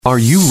Are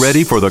you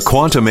ready for the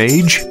quantum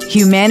age?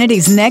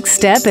 Humanity's next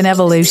step in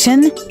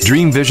evolution?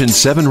 Dream Vision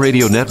 7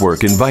 Radio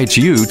Network invites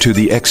you to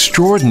the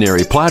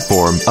extraordinary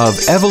platform of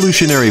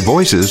evolutionary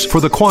voices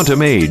for the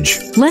quantum age.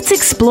 Let's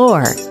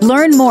explore.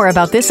 Learn more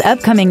about this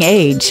upcoming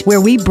age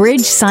where we bridge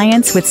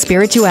science with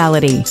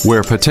spirituality.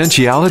 Where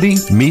potentiality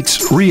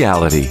meets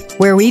reality.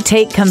 Where we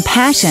take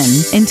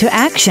compassion into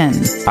action.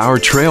 Our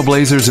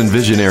trailblazers and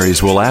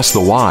visionaries will ask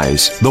the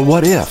whys, the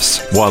what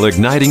ifs, while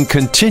igniting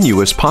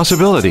continuous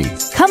possibility.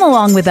 Come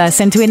along with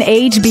us into an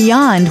age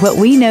beyond what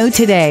we know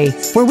today,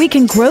 where we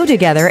can grow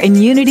together in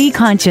unity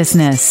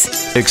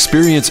consciousness.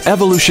 Experience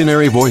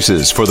evolutionary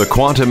voices for the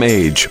quantum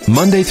age,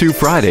 Monday through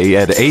Friday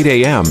at 8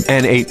 a.m.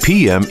 and 8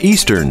 p.m.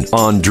 Eastern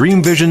on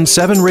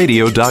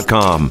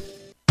DreamVision7Radio.com.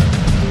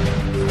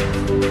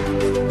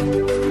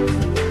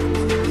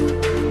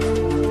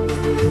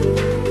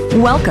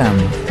 Welcome.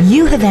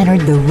 You have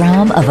entered the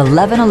realm of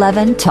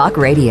 1111 Talk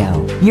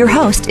Radio. Your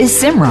host is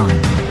Simran.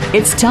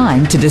 It's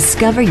time to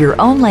discover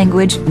your own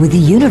language with the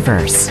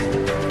universe.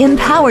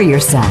 Empower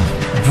yourself,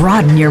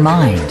 broaden your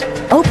mind,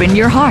 open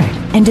your heart,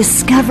 and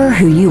discover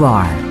who you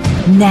are.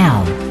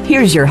 Now,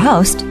 here's your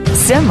host,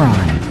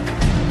 Simran.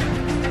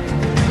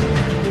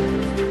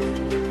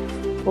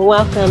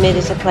 Welcome. It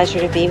is a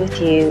pleasure to be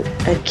with you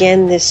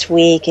again this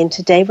week. And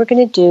today we're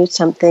going to do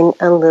something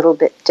a little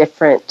bit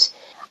different.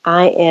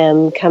 I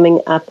am coming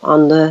up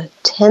on the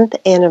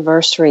 10th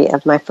anniversary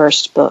of my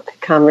first book,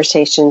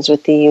 Conversations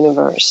with the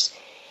Universe.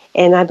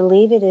 And I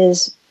believe it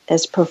is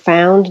as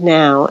profound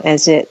now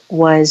as it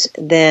was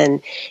then.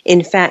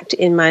 In fact,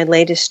 in my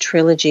latest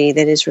trilogy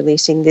that is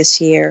releasing this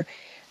year,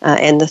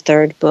 and the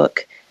third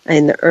book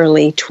in the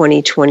early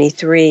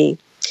 2023,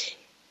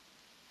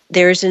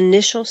 there's an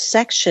initial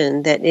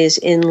section that is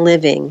in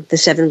Living, the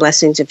 7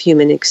 Blessings of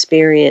Human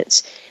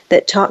Experience,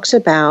 that talks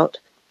about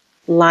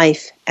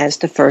life as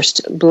the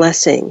first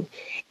blessing.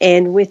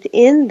 And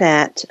within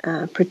that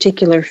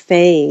particular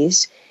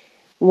phase,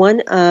 one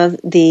of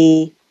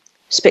the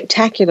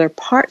spectacular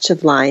parts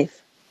of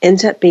life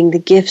ends up being the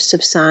gifts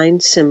of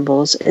signs,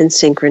 symbols, and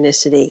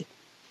synchronicity.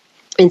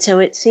 And so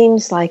it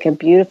seems like a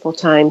beautiful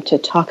time to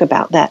talk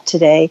about that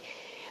today,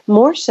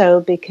 more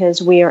so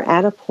because we are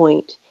at a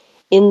point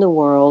in the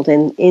world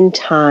and in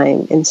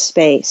time and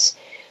space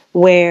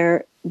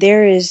where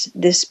there is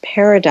this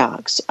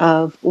paradox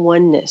of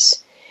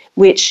oneness,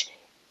 which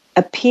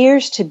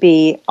appears to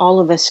be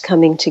all of us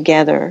coming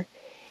together,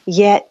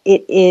 yet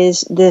it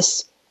is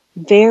this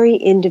very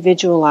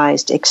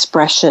individualized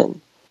expression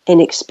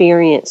and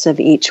experience of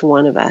each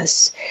one of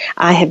us.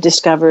 I have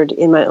discovered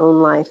in my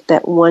own life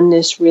that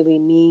oneness really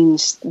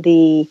means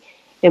the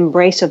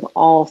embrace of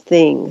all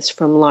things,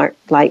 from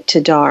light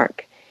to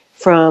dark,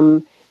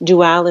 from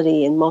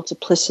duality and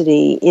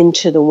multiplicity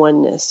into the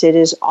oneness. It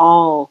is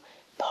all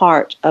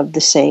part of the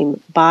same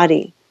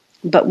body.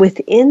 But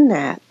within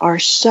that are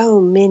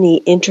so many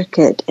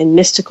intricate and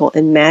mystical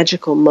and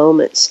magical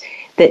moments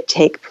that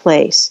take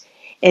place.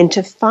 And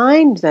to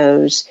find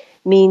those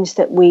means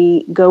that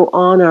we go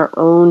on our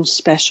own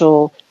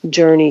special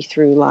journey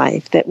through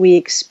life, that we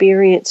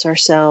experience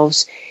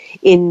ourselves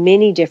in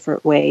many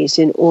different ways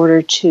in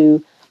order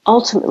to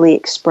ultimately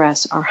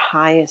express our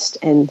highest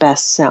and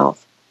best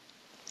self.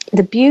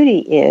 The beauty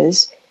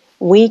is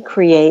we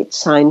create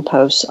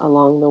signposts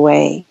along the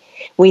way.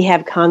 We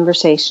have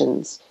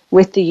conversations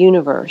with the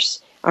universe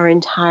our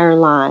entire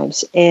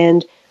lives.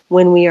 And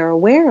when we are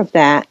aware of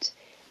that,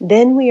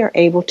 then we are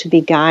able to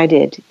be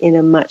guided in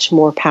a much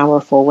more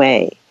powerful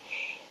way.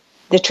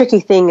 The tricky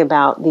thing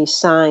about these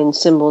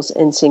signs, symbols,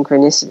 and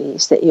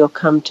synchronicities that you'll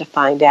come to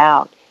find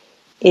out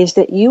is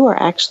that you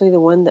are actually the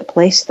one that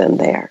placed them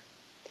there.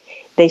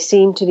 They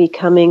seem to be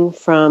coming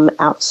from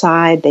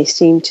outside. They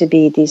seem to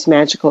be these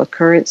magical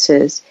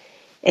occurrences.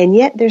 And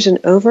yet there's an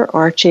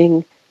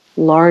overarching,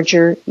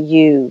 larger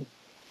you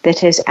that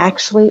has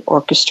actually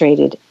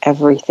orchestrated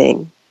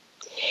everything.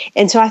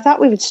 And so I thought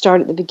we would start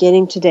at the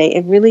beginning today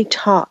and really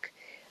talk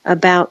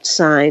about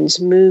signs,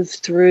 move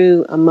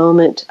through a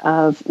moment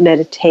of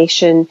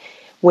meditation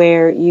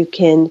where you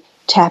can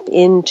tap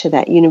into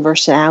that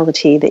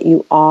universality that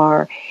you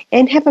are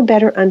and have a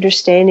better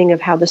understanding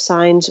of how the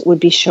signs would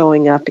be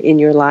showing up in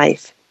your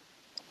life.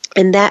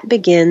 And that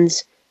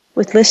begins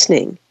with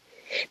listening,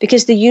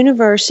 because the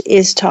universe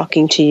is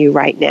talking to you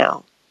right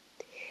now.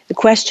 The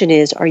question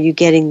is, are you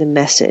getting the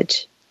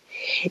message?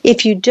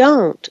 If you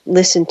don't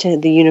listen to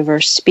the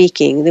universe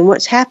speaking, then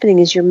what's happening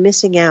is you're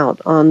missing out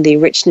on the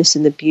richness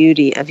and the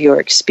beauty of your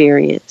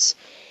experience.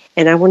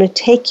 And I want to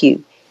take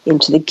you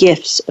into the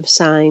gifts of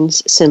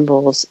signs,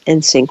 symbols,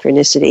 and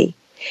synchronicity.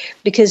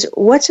 Because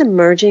what's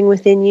emerging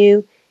within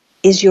you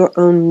is your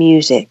own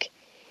music.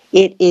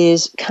 It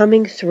is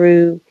coming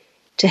through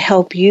to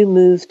help you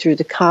move through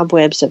the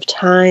cobwebs of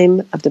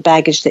time, of the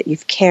baggage that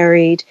you've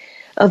carried,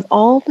 of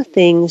all the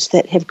things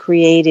that have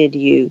created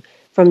you,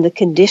 from the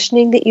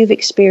conditioning that you've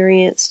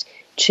experienced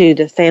to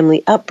the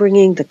family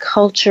upbringing, the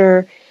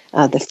culture,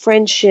 the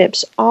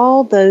friendships,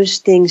 all those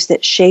things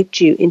that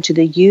shaped you into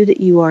the you that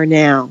you are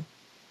now.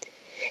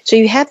 So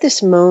you have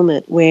this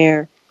moment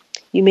where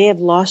you may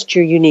have lost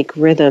your unique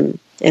rhythm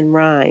and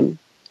rhyme.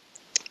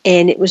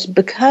 And it was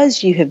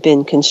because you have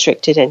been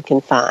constricted and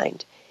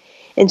confined.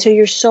 And so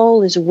your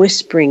soul is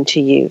whispering to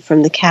you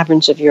from the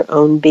caverns of your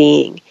own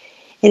being.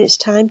 And it's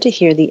time to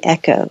hear the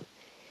echo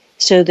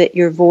so that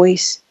your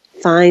voice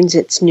finds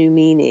its new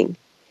meaning.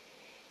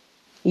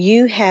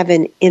 You have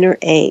an inner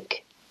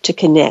ache to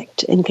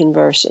connect and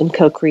converse and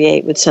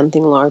co-create with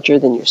something larger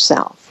than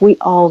yourself. We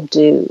all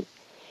do.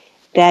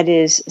 That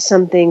is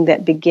something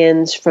that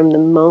begins from the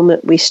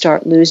moment we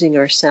start losing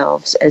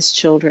ourselves as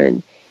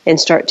children and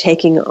start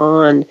taking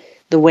on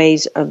the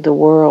ways of the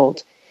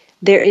world.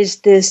 There is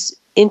this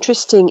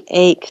interesting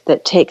ache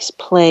that takes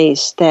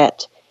place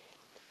that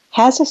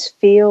has us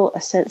feel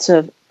a sense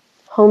of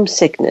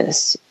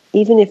homesickness,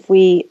 even if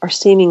we are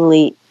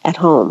seemingly at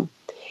home.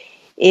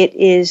 It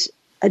is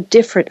a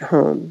different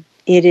home.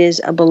 It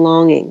is a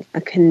belonging,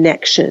 a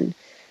connection,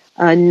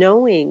 a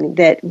knowing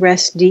that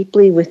rests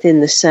deeply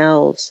within the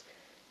selves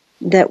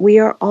that we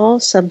are all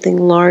something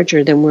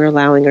larger than we're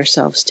allowing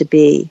ourselves to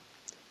be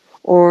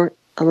or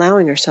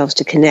allowing ourselves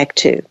to connect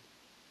to.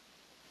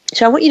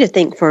 So I want you to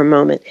think for a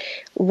moment,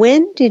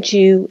 when did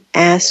you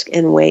ask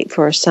and wait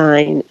for a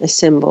sign, a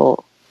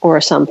symbol, or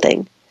a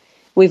something?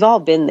 We've all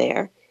been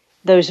there.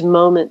 Those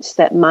moments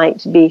that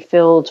might be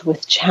filled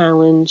with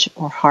challenge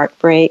or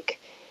heartbreak,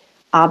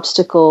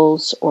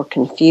 obstacles or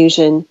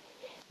confusion,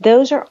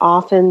 those are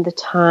often the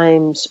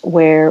times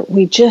where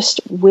we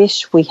just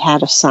wish we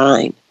had a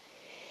sign,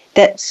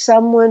 that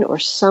someone or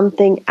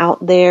something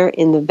out there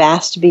in the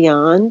vast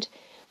beyond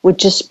would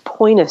just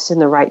point us in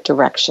the right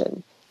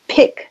direction,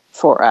 pick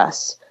for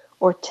us,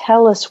 or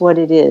tell us what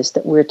it is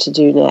that we're to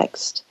do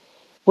next.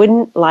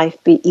 Wouldn't life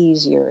be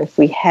easier if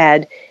we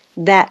had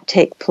that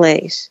take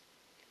place?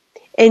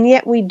 And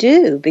yet we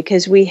do,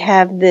 because we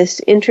have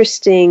this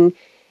interesting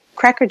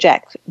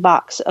crackerjack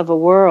box of a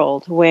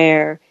world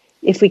where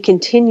if we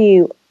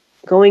continue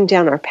going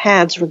down our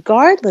paths,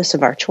 regardless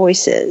of our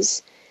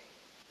choices,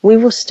 we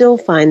will still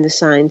find the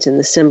signs and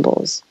the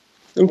symbols.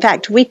 In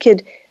fact, we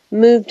could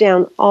move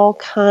down all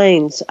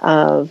kinds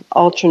of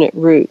alternate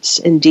routes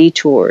and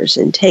detours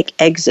and take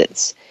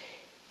exits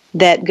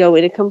that go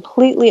in a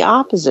completely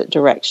opposite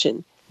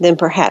direction than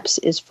perhaps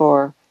is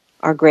for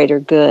our greater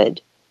good.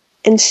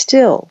 And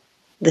still,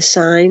 the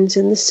signs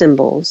and the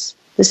symbols,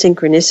 the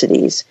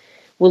synchronicities,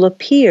 will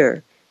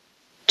appear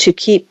to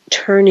keep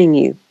turning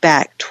you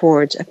back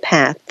towards a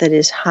path that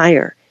is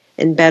higher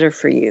and better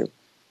for you.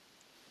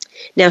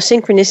 Now,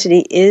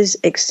 synchronicity is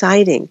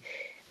exciting,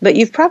 but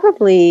you've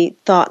probably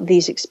thought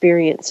these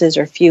experiences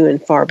are few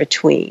and far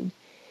between.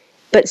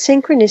 But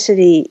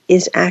synchronicity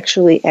is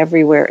actually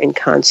everywhere and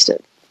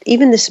constant.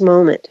 Even this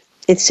moment,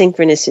 it's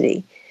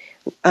synchronicity.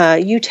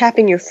 You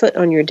tapping your foot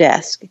on your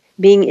desk,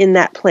 being in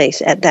that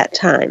place at that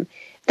time,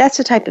 that's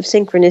a type of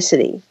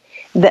synchronicity.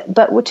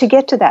 But to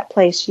get to that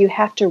place, you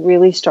have to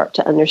really start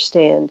to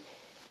understand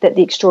that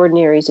the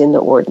extraordinary is in the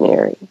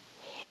ordinary.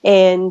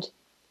 And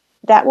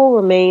that will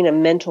remain a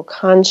mental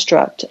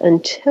construct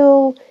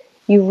until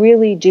you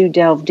really do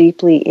delve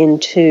deeply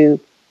into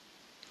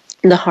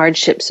the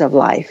hardships of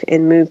life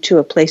and move to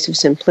a place of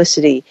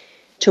simplicity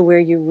to where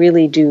you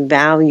really do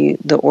value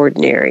the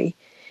ordinary.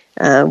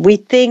 We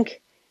think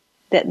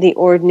that the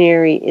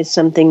ordinary is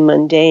something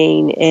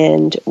mundane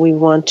and we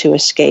want to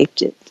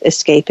escape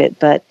it,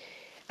 but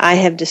I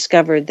have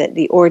discovered that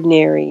the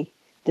ordinary,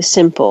 the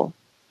simple,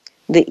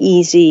 the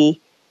easy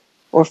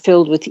or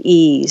filled with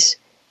ease,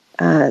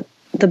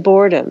 the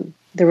boredom,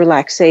 the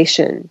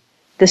relaxation,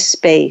 the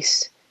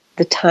space,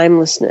 the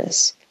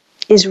timelessness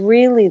is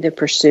really the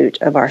pursuit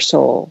of our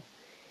soul.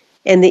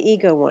 And the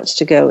ego wants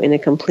to go in a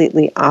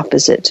completely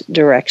opposite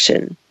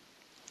direction.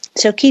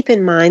 So keep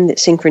in mind that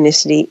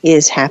synchronicity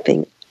is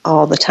happening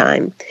all the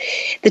time.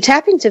 The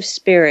tappings of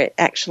spirit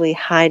actually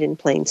hide in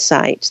plain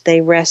sight.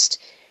 They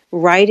rest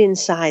right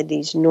inside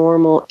these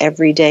normal,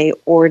 everyday,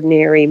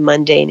 ordinary,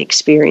 mundane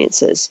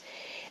experiences.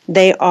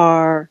 They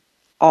are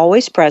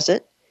always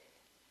present,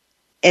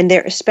 and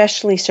they're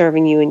especially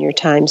serving you in your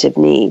times of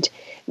need.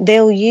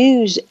 They'll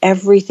use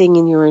everything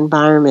in your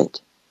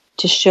environment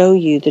to show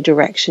you the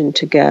direction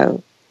to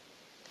go.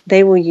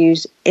 They will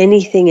use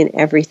anything and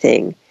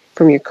everything,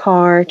 from your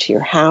car to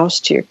your house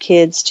to your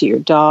kids to your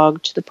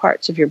dog to the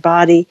parts of your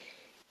body.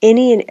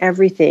 Any and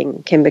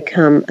everything can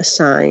become a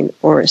sign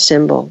or a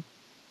symbol.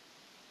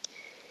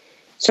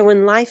 So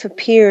when life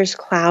appears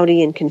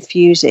cloudy and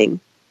confusing,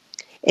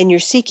 and you're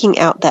seeking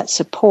out that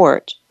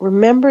support,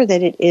 remember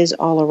that it is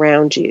all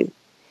around you.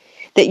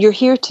 That you're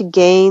here to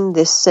gain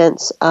this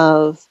sense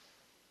of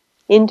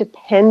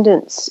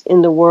independence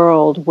in the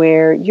world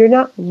where you're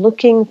not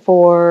looking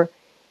for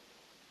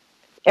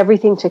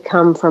everything to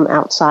come from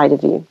outside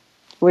of you,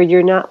 where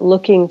you're not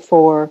looking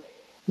for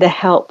the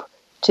help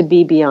to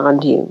be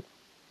beyond you.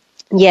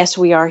 Yes,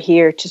 we are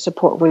here to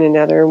support one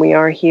another. We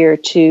are here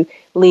to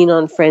lean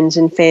on friends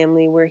and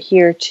family. We're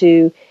here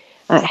to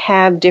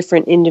have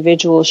different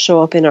individuals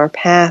show up in our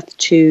path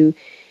to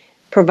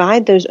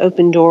provide those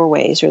open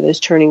doorways or those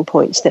turning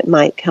points that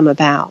might come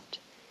about.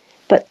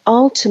 But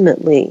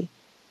ultimately,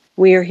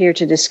 we are here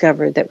to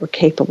discover that we're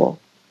capable,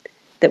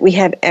 that we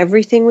have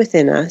everything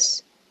within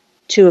us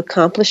to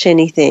accomplish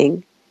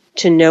anything,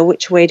 to know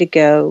which way to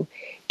go,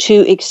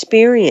 to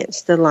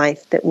experience the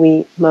life that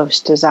we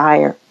most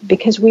desire,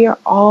 because we are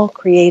all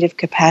creative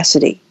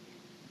capacity.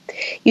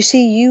 You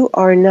see, you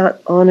are not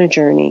on a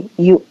journey,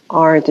 you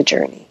are the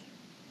journey.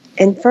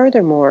 And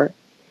furthermore,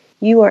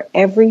 you are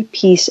every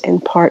piece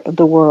and part of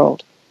the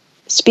world,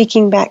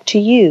 speaking back to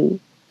you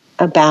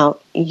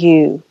about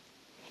you.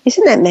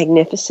 Isn't that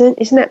magnificent?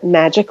 Isn't that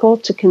magical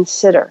to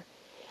consider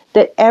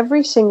that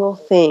every single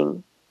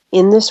thing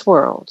in this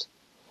world,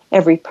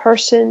 every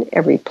person,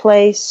 every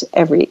place,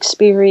 every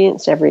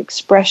experience, every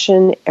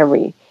expression,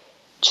 every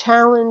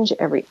challenge,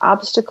 every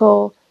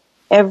obstacle,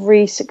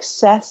 every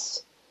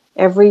success,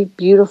 every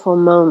beautiful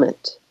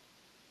moment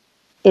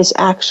is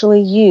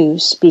actually you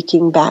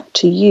speaking back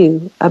to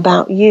you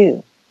about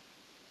you.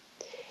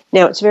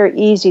 Now, it's very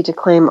easy to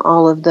claim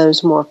all of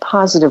those more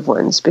positive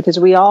ones because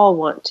we all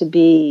want to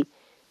be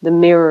the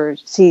mirror,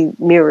 see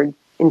mirrored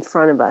in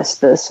front of us,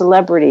 the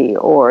celebrity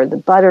or the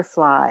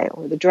butterfly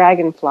or the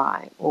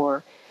dragonfly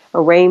or a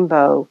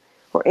rainbow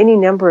or any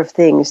number of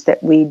things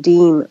that we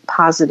deem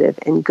positive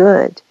and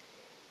good.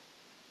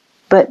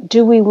 But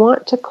do we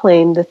want to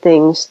claim the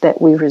things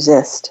that we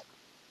resist?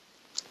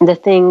 The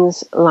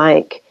things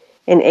like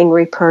an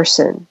angry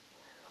person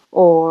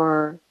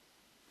or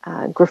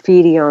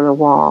graffiti on a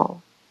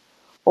wall,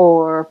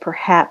 or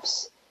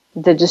perhaps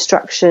the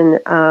destruction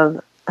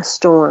of a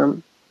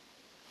storm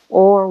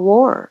or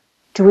war.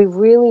 Do we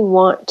really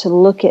want to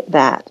look at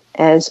that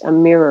as a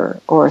mirror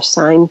or a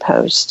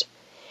signpost?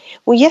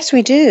 Well, yes,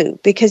 we do,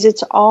 because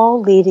it's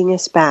all leading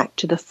us back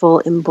to the full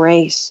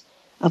embrace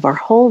of our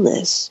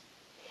wholeness.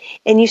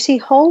 And you see,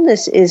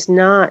 wholeness is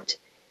not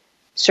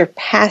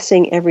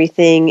surpassing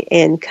everything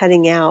and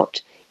cutting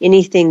out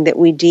anything that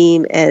we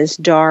deem as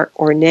dark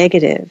or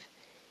negative.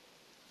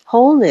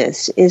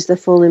 Wholeness is the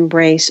full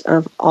embrace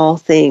of all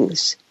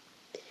things.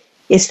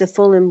 It's the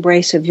full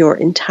embrace of your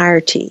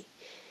entirety,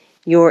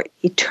 your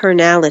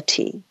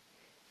eternality,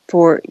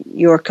 for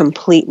your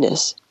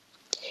completeness.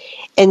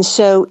 And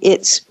so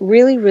it's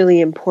really,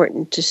 really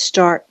important to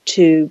start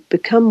to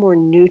become more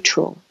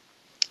neutral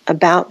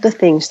about the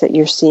things that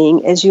you're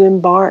seeing as you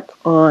embark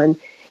on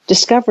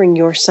discovering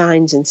your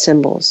signs and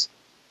symbols.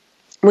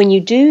 When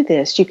you do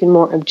this, you can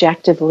more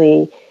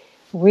objectively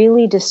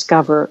really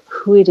discover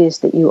who it is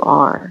that you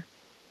are,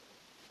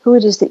 who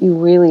it is that you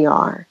really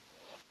are,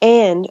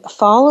 and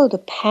follow the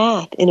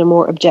path in a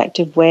more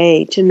objective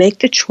way to make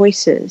the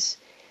choices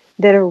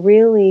that are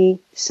really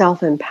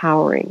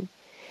self-empowering,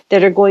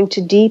 that are going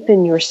to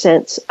deepen your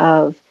sense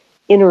of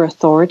inner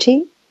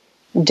authority,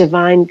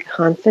 divine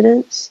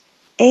confidence,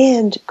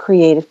 and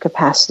creative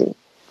capacity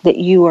that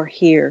you are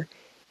here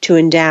to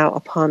endow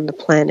upon the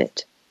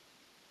planet.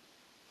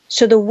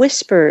 So the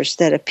whispers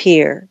that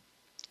appear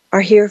are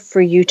here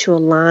for you to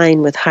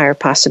align with higher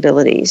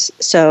possibilities.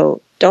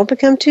 So don't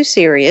become too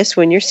serious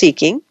when you're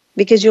seeking,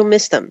 because you'll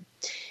miss them.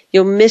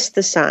 You'll miss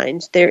the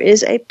signs. There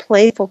is a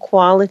playful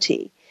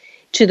quality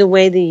to the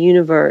way the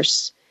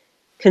universe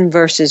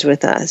converses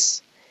with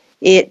us.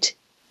 It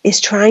is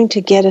trying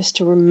to get us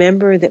to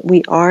remember that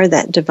we are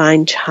that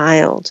divine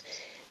child,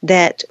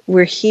 that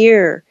we're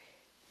here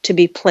to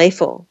be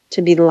playful,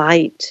 to be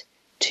light,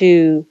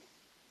 to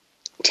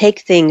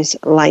take things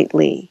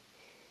lightly.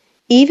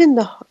 Even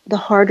the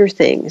harder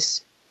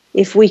things,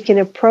 if we can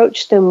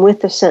approach them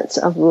with a sense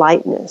of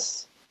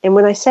lightness. And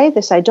when I say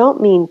this, I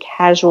don't mean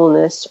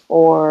casualness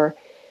or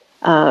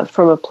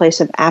from a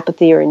place of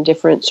apathy or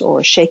indifference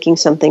or shaking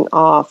something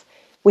off.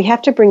 We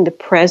have to bring the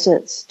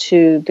presence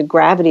to the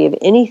gravity of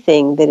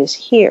anything that is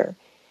here.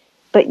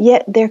 But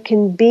yet there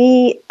can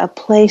be a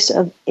place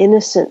of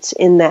innocence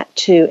in that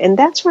too. And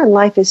that's where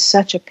life is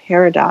such a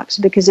paradox,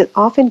 because it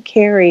often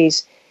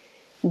carries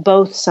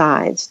both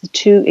sides, the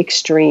two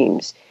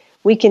extremes.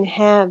 We can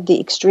have the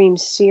extreme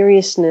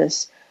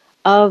seriousness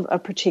of a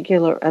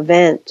particular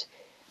event,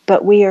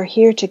 but we are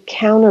here to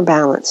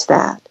counterbalance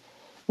that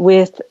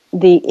with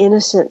the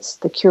innocence,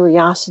 the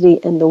curiosity,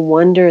 and the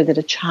wonder that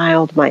a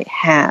child might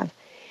have.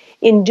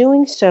 In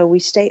doing so, we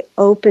stay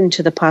open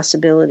to the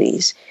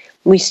possibilities.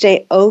 We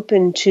stay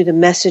open to the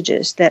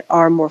messages that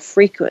are more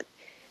frequent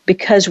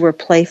because we're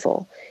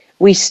playful.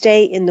 We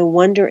stay in the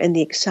wonder and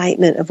the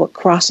excitement of what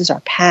crosses our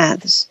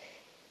paths.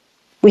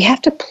 We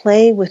have to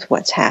play with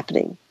what's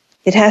happening.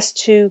 It has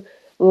to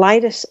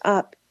light us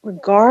up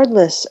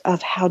regardless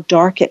of how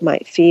dark it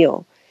might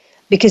feel.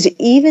 Because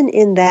even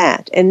in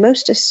that, and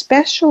most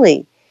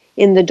especially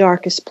in the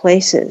darkest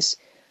places,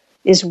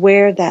 is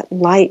where that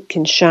light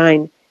can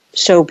shine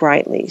so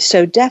brightly.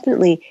 So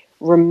definitely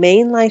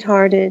remain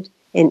lighthearted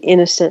and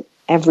innocent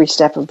every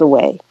step of the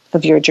way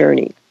of your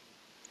journey.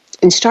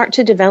 And start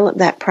to develop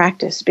that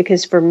practice,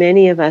 because for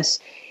many of us,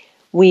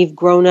 we've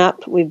grown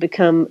up, we've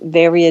become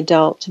very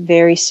adult,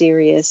 very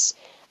serious.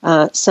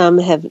 Some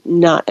have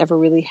not ever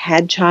really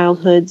had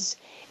childhoods,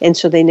 and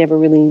so they never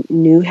really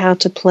knew how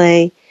to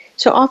play.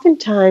 So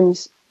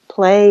oftentimes,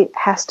 play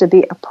has to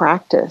be a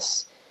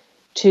practice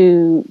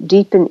to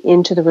deepen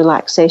into the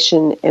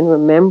relaxation and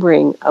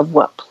remembering of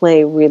what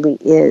play really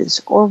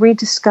is, or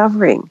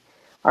rediscovering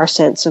our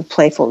sense of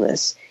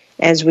playfulness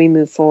as we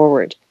move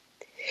forward.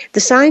 The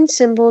signs,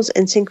 symbols,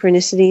 and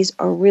synchronicities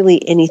are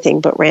really anything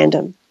but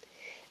random.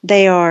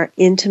 They are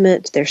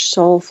intimate, they're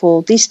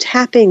soulful. These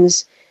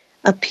tappings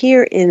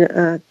appear in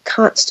a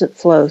constant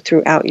flow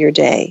throughout your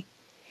day.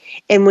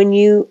 And when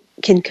you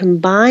can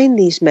combine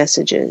these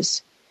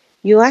messages,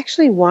 you'll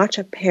actually watch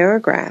a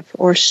paragraph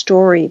or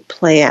story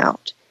play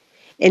out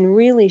and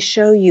really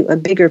show you a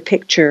bigger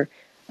picture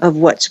of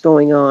what's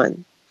going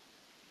on.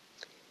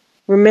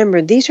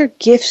 Remember, these are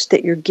gifts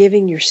that you're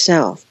giving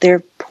yourself. They're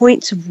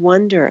points of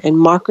wonder and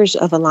markers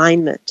of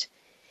alignment.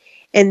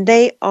 And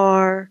they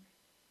are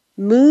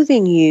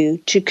moving you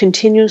to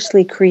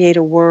continuously create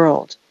a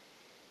world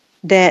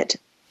that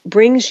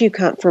brings you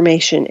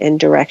confirmation and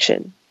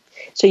direction.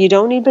 So you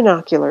don't need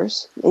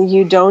binoculars, and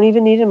you don't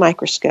even need a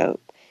microscope.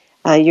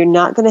 You're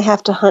not going to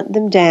have to hunt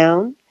them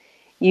down.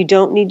 You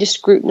don't need to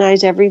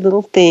scrutinize every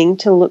little thing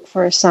to look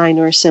for a sign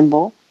or a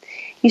symbol.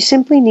 You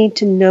simply need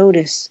to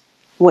notice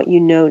what you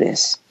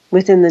notice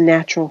within the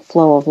natural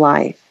flow of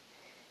life.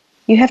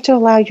 You have to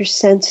allow your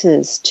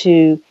senses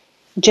to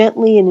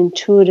gently and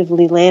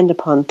intuitively land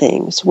upon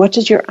things. What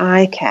did your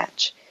eye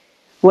catch?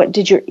 What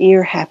did your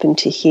ear happen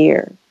to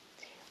hear?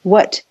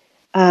 What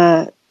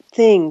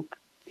thing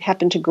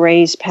happened to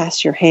graze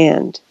past your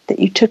hand that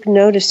you took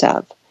notice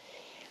of?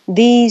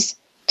 These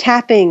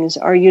tappings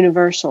are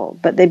universal,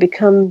 but they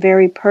become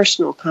very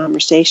personal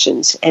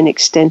conversations and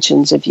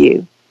extensions of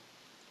you.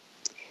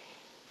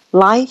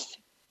 Life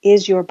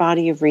is your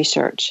body of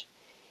research,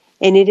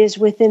 and it is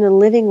within a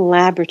living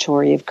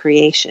laboratory of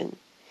creation.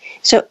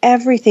 So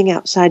everything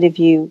outside of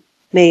you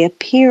may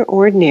appear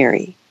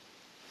ordinary,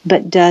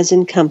 but does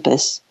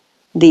encompass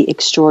the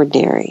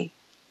extraordinary.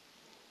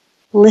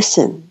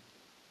 Listen.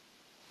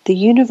 The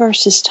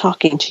universe is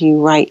talking to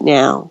you right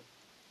now.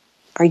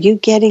 Are you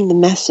getting the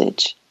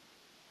message?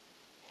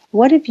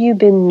 What have you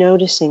been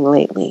noticing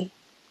lately?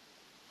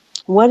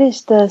 What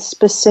is the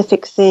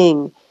specific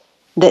thing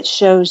that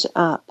shows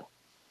up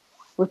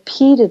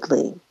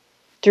repeatedly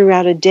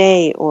throughout a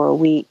day or a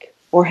week,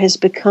 or has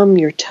become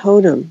your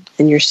totem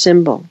and your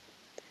symbol?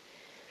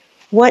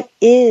 What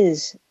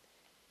is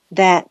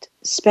that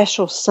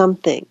special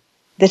something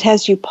that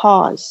has you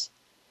pause,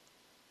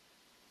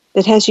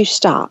 that has you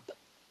stop?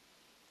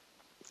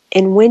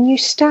 And when you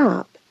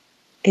stop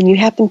and you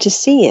happen to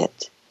see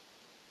it,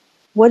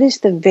 what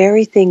is the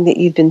very thing that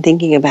you've been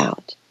thinking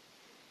about,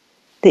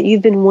 that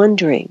you've been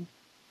wondering,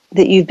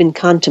 that you've been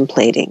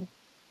contemplating?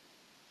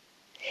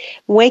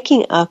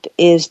 Waking up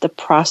is the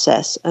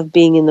process of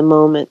being in the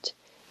moment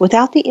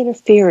without the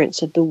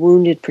interference of the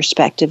wounded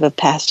perspective of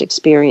past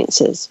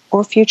experiences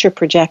or future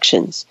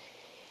projections.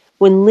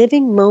 When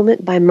living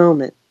moment by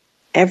moment,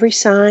 every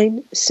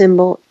sign,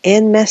 symbol,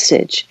 and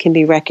message can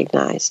be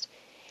recognized.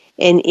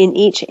 And in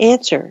each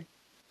answer,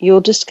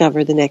 you'll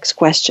discover the next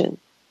question.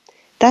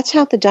 That's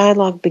how the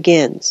dialogue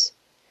begins.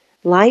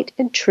 Light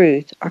and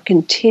truth are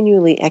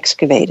continually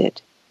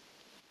excavated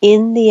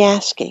in the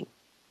asking.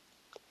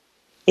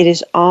 It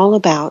is all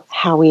about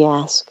how we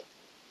ask.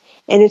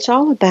 And it's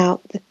all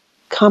about the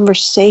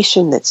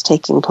conversation that's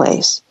taking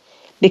place.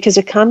 Because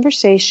a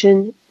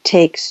conversation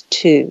takes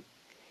two.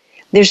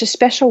 There's a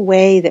special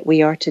way that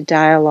we are to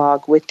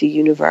dialogue with the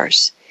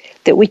universe,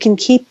 that we can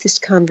keep this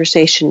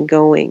conversation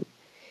going,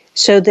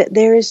 so that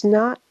there is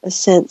not a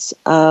sense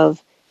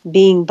of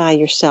being by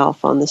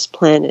yourself on this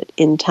planet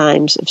in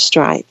times of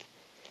strife,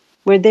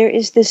 where there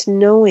is this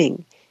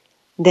knowing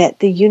that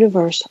the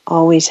universe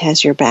always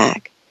has your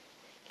back,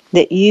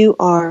 that you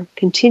are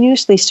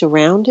continuously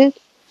surrounded,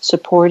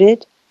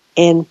 supported,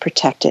 and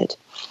protected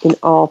in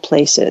all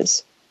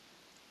places.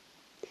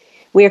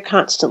 We are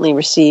constantly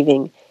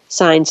receiving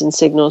signs and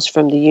signals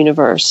from the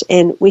universe,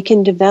 and we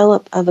can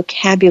develop a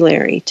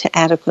vocabulary to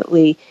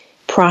adequately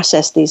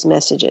process these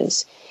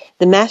messages.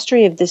 The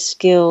mastery of this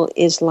skill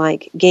is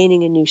like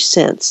gaining a new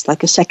sense,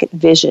 like a second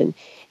vision.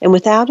 And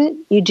without it,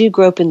 you do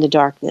grope in the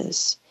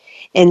darkness.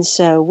 And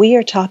so we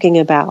are talking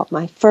about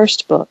my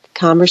first book,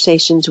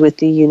 Conversations with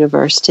the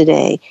Universe,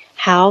 today,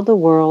 How the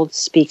World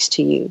Speaks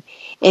to You.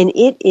 And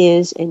it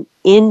is an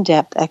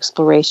in-depth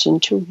exploration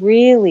to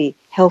really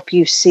help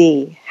you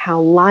see how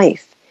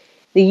life,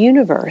 the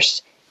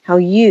universe, how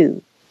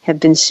you have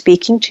been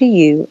speaking to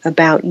you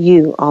about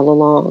you all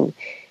along.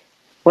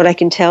 What I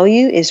can tell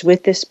you is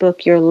with this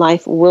book, your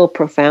life will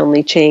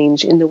profoundly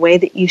change in the way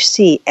that you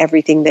see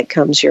everything that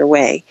comes your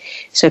way.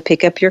 So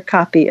pick up your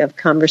copy of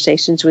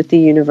Conversations with the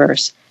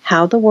Universe,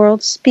 How the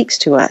World Speaks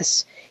to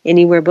Us,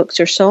 anywhere books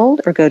are sold,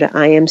 or go to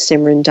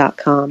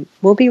IamSimran.com.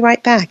 We'll be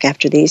right back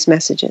after these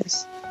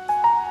messages.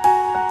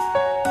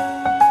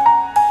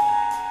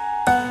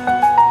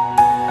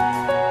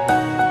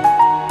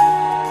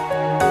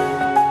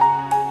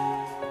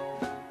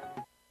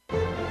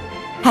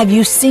 Have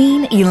you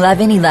seen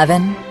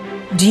 1111?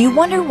 Do you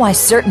wonder why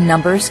certain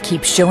numbers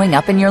keep showing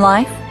up in your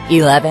life?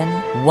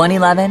 11,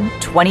 111,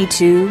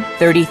 22,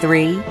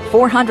 33,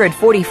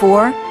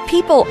 444.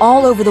 People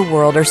all over the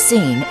world are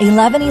seeing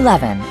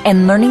 1111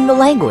 and learning the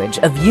language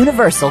of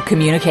universal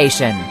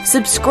communication.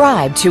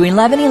 Subscribe to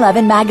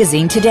 1111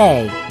 Magazine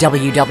today.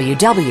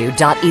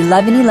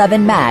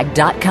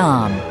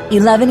 www.1111mag.com.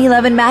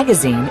 1111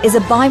 Magazine is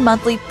a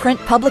bi-monthly print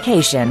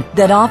publication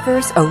that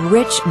offers a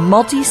rich,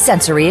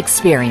 multi-sensory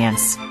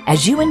experience.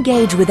 As you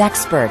engage with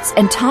experts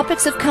and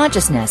topics of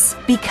consciousness,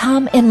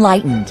 become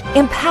enlightened,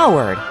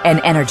 empowered, and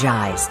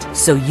energized,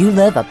 so you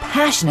live a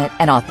passionate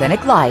and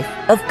authentic life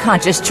of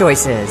conscious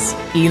choices.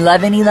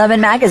 1111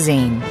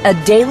 Magazine, a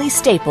daily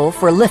staple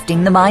for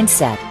lifting the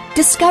mindset,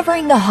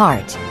 discovering the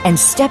heart, and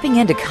stepping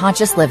into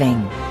conscious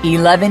living.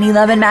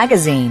 1111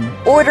 Magazine.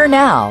 Order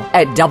now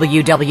at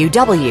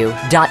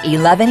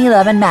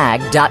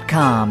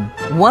www.1111mag.com.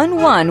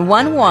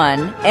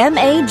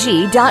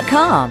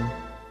 1111mag.com.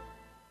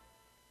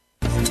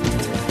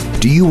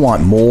 Do you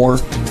want more?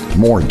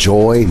 More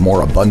joy,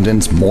 more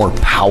abundance, more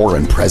power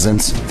and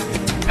presence?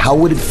 How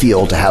would it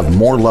feel to have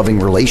more loving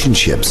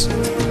relationships,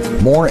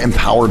 more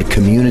empowered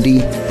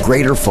community,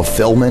 greater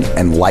fulfillment,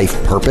 and life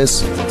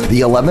purpose?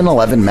 The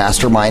 1111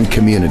 Mastermind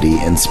community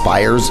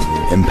inspires,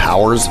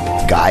 empowers,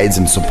 guides,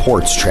 and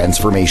supports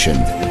transformation.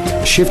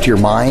 Shift your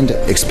mind,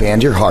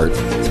 expand your heart,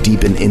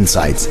 deepen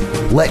insights,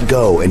 let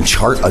go and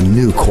chart a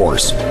new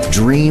course,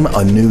 dream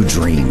a new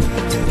dream.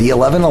 The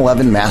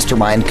 1111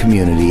 Mastermind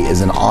community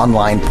is an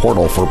online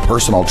portal for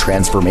personal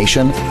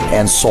transformation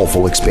and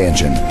soulful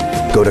expansion.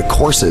 Go to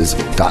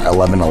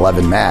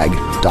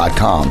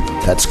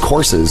courses.1111mag.com. That's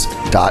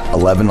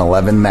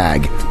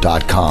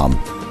courses.1111mag.com.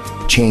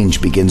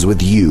 Change begins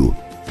with you.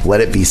 Let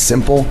it be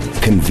simple,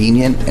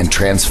 convenient, and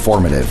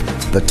transformative.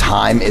 The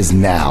time is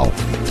now.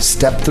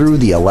 Step through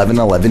the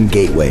 1111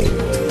 gateway.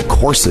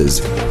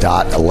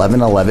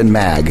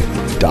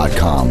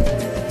 Courses.1111mag.com.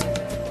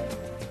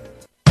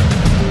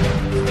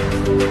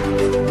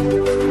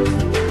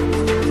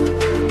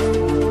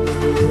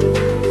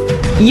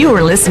 You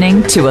are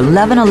listening to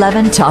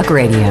 1111 Talk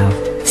Radio.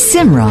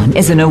 Simran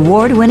is an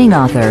award-winning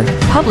author,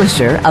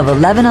 publisher of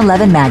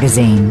 1111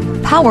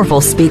 Magazine,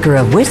 powerful speaker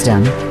of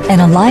wisdom, and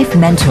a life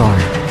mentor.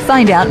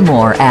 Find out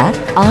more at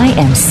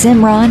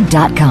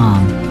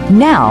IamSimran.com.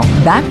 Now,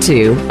 back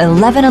to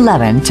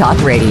 1111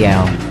 Talk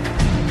Radio.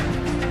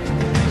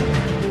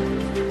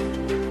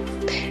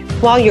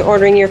 While you're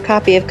ordering your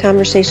copy of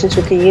Conversations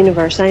with the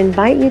Universe, I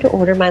invite you to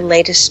order my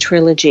latest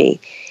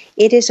trilogy.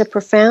 It is a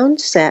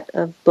profound set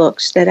of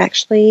books that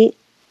actually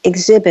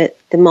exhibit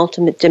the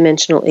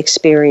multidimensional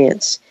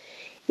experience.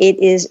 It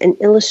is an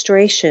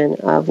illustration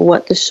of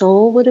what the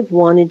soul would have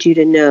wanted you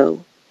to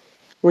know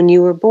when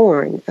you were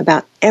born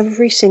about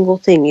every single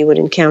thing you would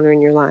encounter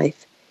in your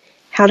life,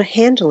 how to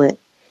handle it,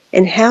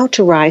 and how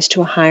to rise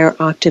to a higher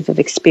octave of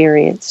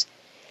experience.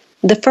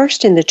 The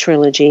first in the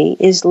trilogy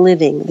is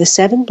Living, the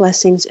 7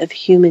 Blessings of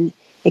Human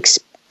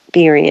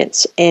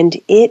Experience, and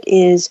it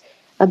is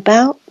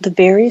about the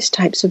various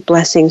types of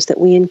blessings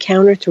that we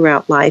encounter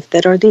throughout life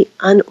that are the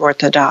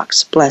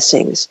unorthodox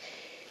blessings.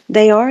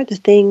 They are the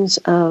things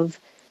of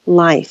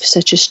life,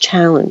 such as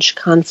challenge,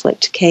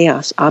 conflict,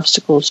 chaos,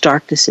 obstacles,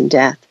 darkness, and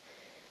death.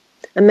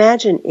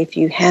 Imagine if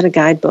you had a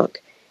guidebook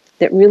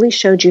that really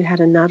showed you how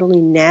to not only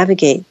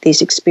navigate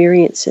these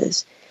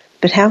experiences,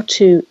 but how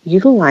to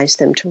utilize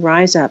them to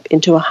rise up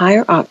into a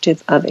higher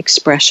octave of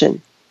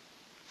expression.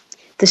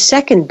 The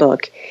second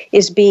book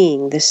is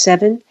Being, the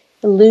 7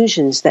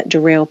 Illusions that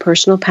Derail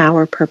Personal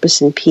Power, Purpose,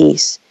 and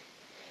Peace.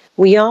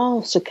 We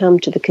all succumb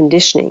to the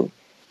conditioning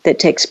that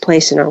takes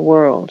place in our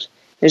world.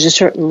 There's a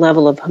certain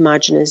level of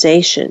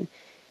homogenization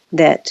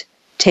that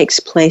takes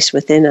place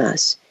within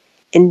us.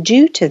 And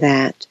due to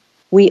that,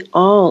 we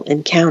all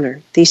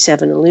encounter these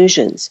 7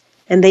 illusions,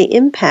 and they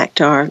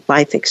impact our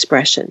life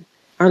expression,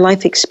 our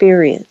life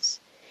experience.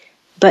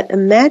 But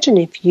imagine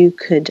if you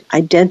could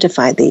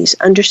identify these,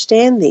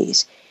 understand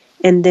these,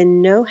 and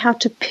then know how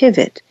to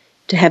pivot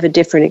to have a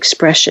different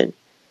expression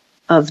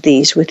of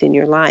these within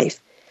your life.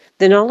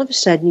 Then all of a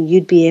sudden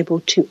you'd be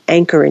able to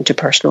anchor into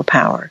personal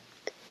power.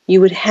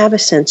 You would have a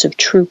sense of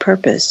true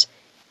purpose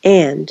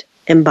and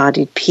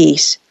embodied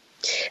peace.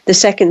 The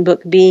second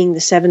book, Being,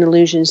 the 7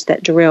 Illusions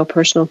that Derail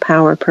Personal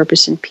Power,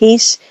 Purpose, and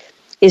Peace,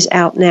 is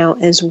out now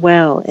as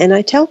well. And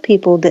I tell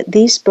people that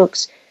these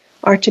books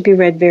are to be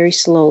read very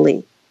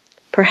slowly.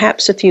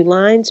 Perhaps a few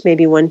lines,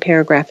 maybe 1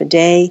 paragraph a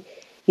day.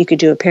 You could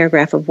do a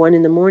paragraph of 1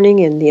 in the morning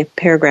and a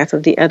paragraph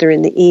of the other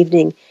in the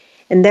evening.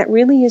 And that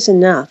really is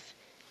enough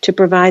to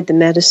provide the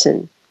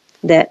medicine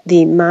that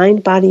the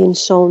mind, body, and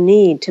soul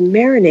need to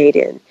marinate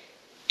in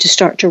to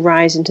start to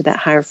rise into that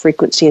higher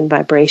frequency and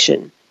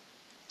vibration.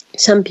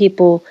 Some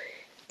people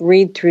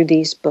read through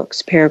these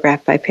books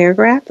paragraph by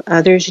paragraph.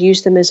 Others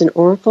use them as an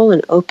oracle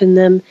and open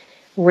them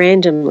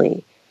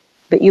randomly.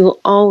 But you will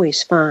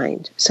always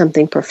find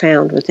something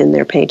profound within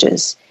their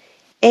pages.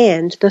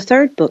 And the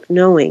third book,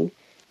 Knowing,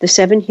 the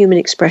 7 Human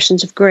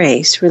Expressions of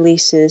Grace,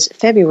 releases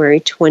February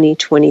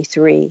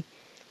 2023.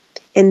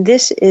 And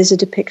this is a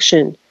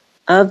depiction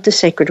of the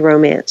sacred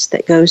romance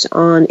that goes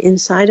on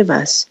inside of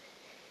us,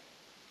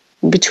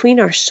 between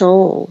our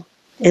soul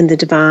and the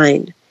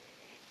divine,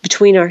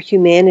 between our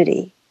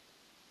humanity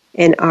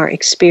and our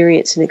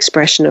experience and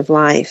expression of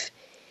life.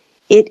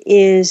 It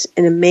is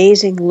an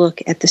amazing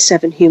look at the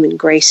 7 human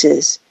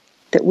graces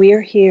that we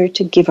are here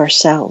to give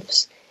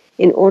ourselves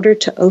in order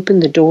to open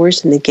the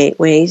doors and the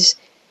gateways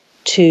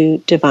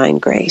to divine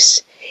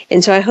grace.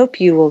 And so I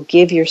hope you will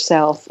give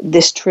yourself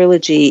this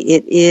trilogy.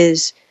 It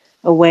is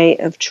a way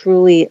of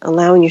truly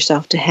allowing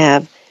yourself to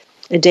have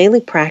a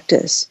daily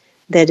practice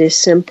that is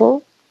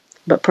simple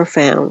but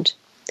profound,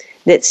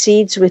 that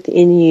seeds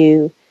within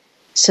you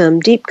some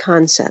deep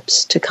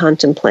concepts to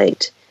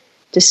contemplate,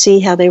 to see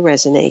how they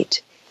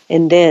resonate,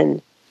 and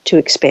then to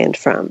expand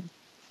from.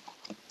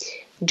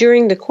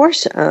 During the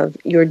course of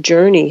your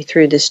journey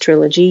through this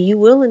trilogy, you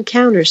will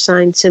encounter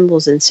signs,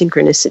 symbols, and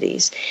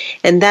synchronicities.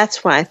 And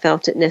that's why I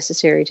felt it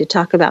necessary to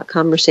talk about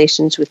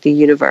Conversations with the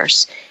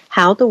Universe,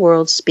 How the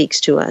World Speaks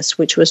to Us,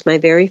 which was my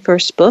very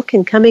first book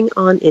and coming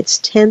on its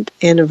 10th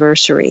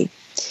anniversary.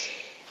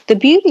 The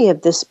beauty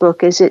of this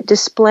book is it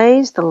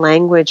displays the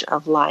language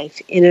of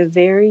life in a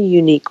very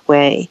unique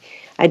way.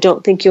 I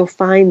don't think you'll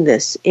find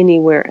this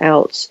anywhere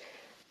else,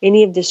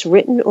 any of this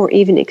written or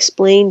even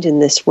explained in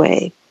this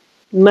way.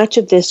 Much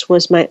of this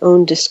was my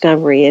own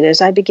discovery, and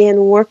as I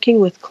began working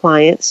with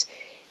clients,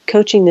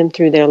 coaching them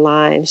through their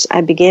lives,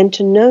 I began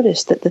to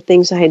notice that the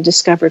things I had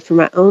discovered for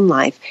my own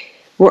life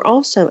were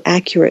also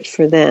accurate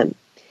for them.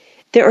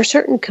 There are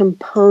certain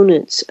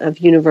components of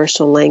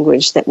universal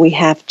language that we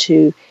have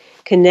to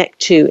connect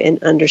to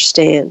and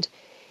understand.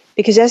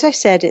 Because as I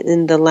said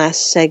in the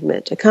last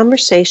segment, a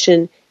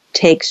conversation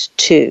takes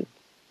 2.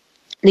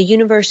 The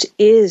universe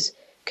is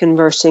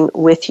conversing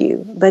with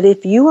you, but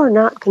if you are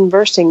not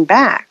conversing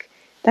back,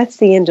 that's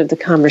the end of the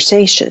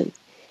conversation.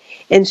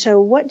 And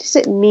so what does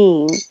it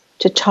mean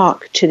to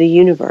talk to the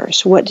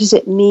universe? What does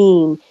it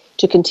mean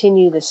to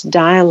continue this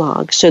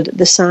dialogue so that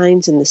the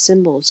signs and the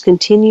symbols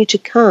continue to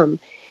come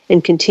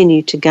and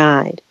continue to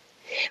guide?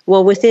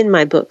 Well, within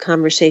my book,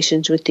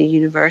 Conversations with the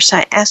Universe,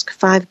 I ask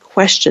 5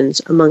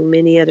 questions, among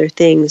many other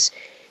things,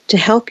 to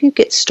help you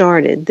get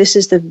started. This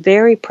is the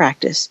very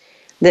practice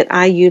that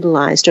I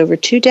utilized over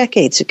 2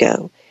 decades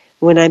ago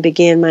when I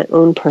began my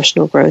own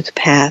personal growth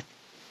path.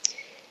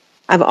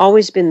 I've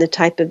always been the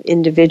type of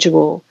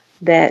individual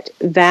that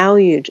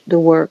valued the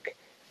work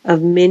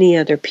of many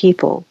other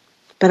people,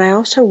 but I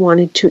also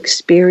wanted to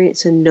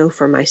experience and know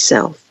for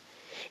myself.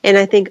 And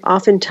I think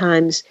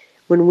oftentimes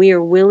when we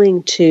are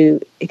willing to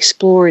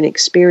explore and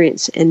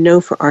experience and know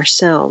for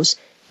ourselves,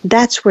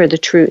 that's where the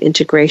true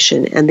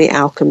integration and the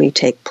alchemy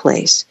take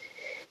place.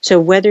 So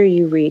whether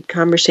you read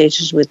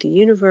Conversations with the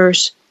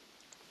Universe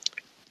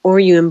or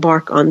you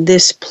embark on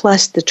this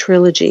plus the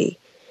trilogy,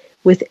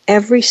 with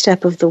every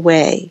step of the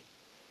way,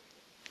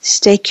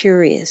 stay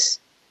curious,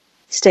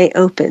 stay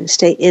open,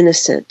 stay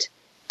innocent,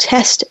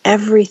 test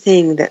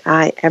everything that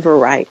I ever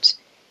write,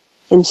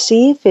 and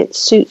see if it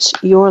suits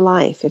your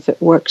life, if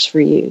it works for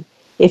you,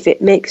 if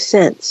it makes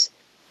sense,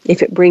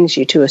 if it brings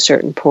you to a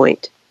certain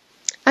point.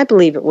 I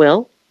believe it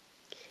will,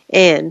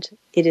 and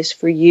it is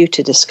for you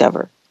to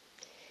discover.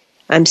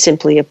 I'm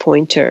simply a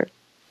pointer.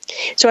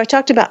 So I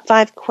talked about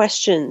 5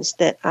 questions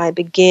that I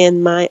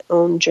began my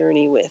own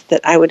journey with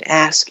that I would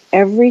ask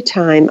every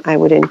time I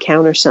would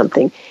encounter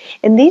something.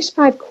 And these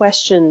 5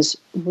 questions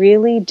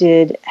really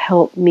did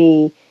help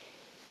me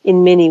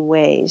in many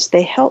ways.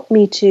 They helped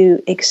me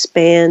to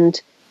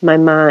expand my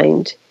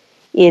mind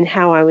in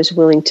how I was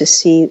willing to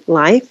see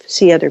life,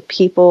 see other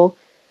people,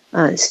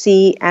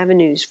 see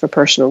avenues for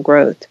personal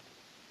growth.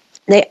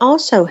 They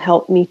also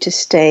helped me to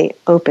stay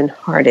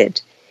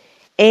open-hearted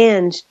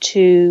and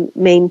to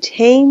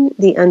maintain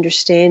the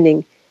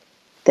understanding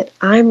that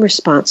I'm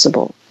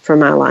responsible for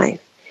my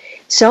life.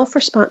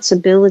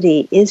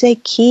 Self-responsibility is a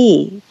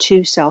key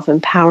to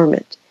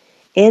self-empowerment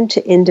and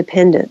to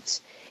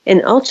independence.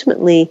 And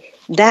ultimately,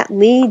 that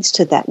leads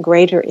to that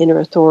greater inner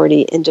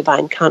authority and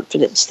divine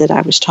confidence that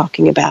I was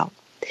talking about.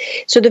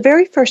 So the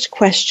very first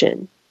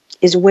question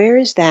is, where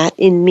is that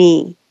in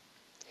me?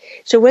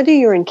 So whether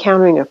you're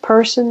encountering a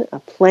person, a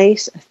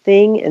place, a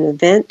thing, an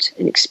event,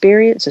 an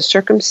experience, a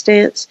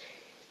circumstance,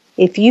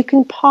 if you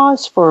can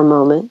pause for a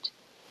moment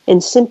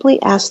and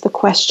simply ask the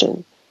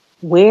question,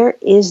 where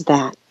is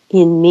that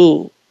in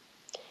me?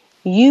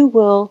 You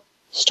will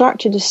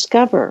start to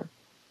discover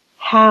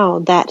how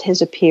that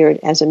has appeared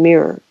as a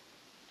mirror.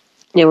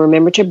 Now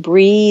remember to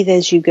breathe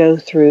as you go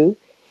through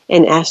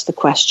and ask the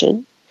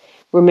question.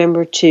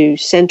 Remember to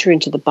center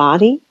into the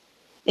body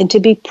and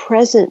to be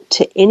present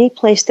to any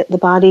place that the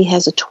body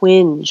has a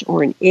twinge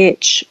or an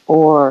itch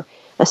or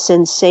a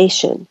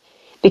sensation,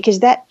 because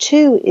that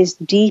too is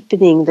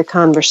deepening the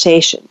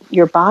conversation.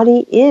 Your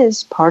body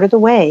is part of the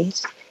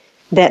ways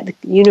that the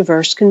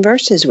universe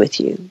converses with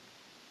you.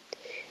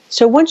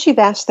 So once you've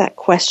asked that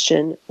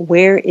question,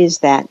 where is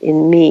that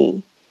in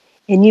me,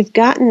 and you've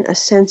gotten a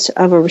sense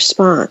of a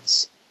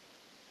response,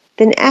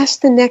 then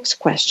ask the next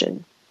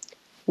question.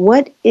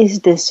 What is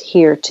this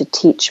here to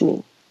teach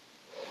me?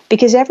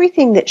 Because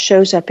everything that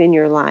shows up in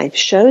your life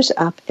shows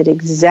up at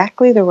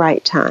exactly the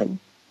right time,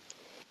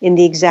 in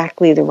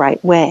exactly the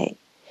right way.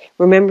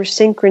 Remember,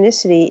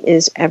 synchronicity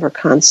is ever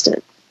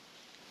constant.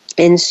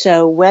 And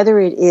so whether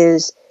it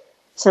is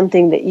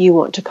something that you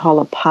want to call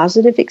a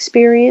positive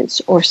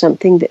experience or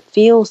something that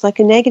feels like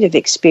a negative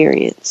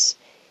experience,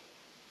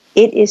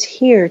 it is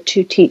here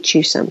to teach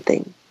you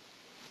something,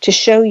 to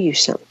show you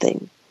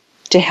something,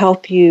 to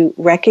help you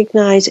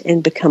recognize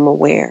and become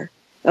aware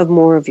of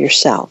more of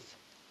yourself.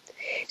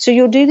 So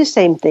you'll do the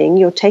same thing.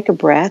 You'll take a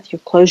breath, you'll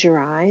close your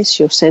eyes,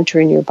 you'll center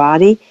in your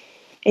body,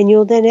 and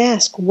you'll then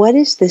ask, what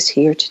is this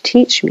here to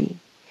teach me?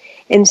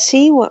 And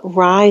see what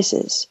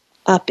rises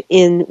up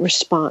in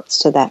response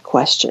to that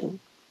question.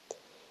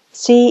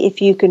 See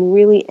if you can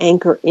really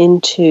anchor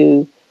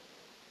into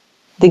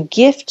the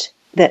gift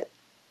that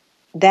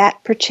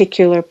that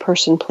particular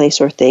person,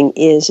 place, or thing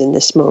is in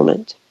this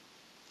moment.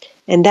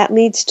 And that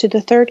leads to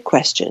the third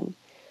question.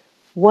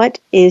 What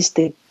is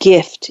the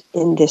gift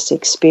in this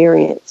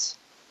experience?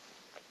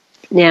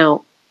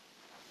 Now,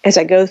 as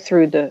I go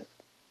through the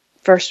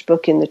first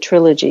book in the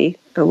trilogy,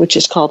 which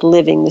is called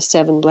Living the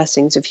 7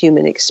 Blessings of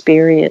Human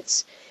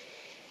Experience,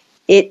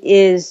 it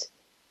is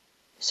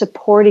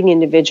supporting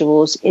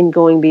individuals in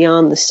going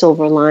beyond the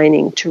silver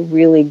lining to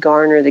really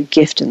garner the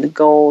gift and the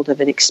gold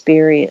of an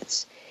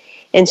experience.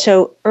 And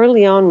so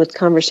early on with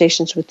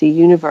Conversations with the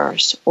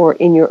Universe or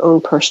in your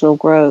own personal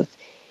growth,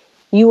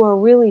 you are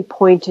really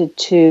pointed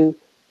to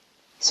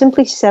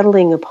simply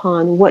settling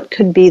upon what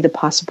could be the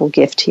possible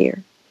gift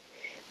here.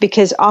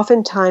 Because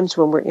oftentimes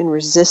when we're in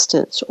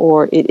resistance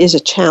or it is a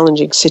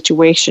challenging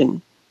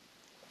situation,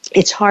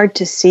 it's hard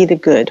to see the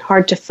good,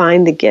 hard to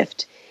find the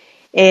gift.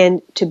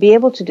 And to be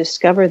able to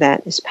discover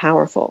that is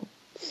powerful.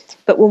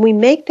 But when we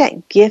make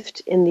that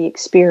gift in the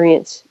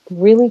experience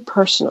really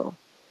personal,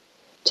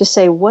 to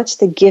say, what's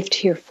the gift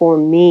here for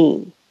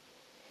me?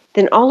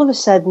 Then all of a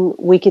sudden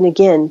we can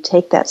again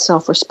take that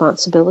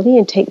self-responsibility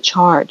and take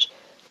charge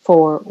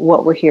for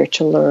what we're here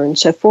to learn.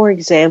 So for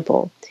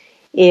example,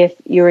 if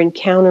you're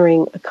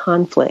encountering a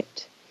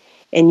conflict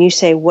and you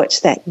say,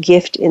 what's that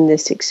gift in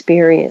this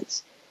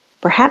experience?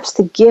 Perhaps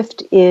the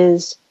gift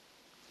is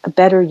a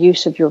better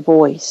use of your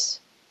voice,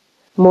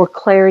 more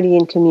clarity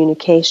in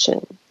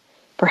communication.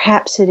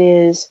 Perhaps it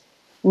is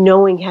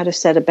knowing how to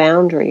set a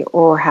boundary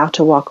or how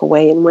to walk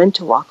away and when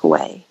to walk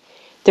away.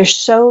 There's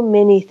so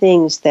many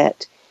things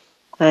that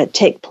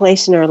take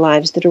place in our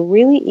lives that are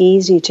really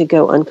easy to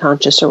go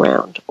unconscious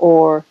around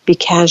or be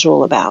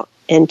casual about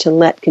and to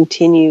let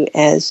continue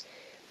as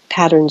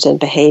patterns and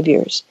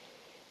behaviors.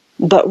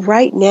 But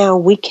right now,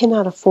 we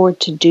cannot afford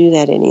to do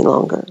that any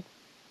longer.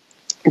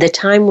 The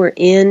time we're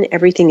in,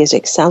 everything is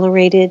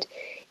accelerated,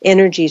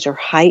 energies are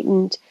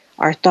heightened,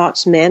 our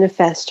thoughts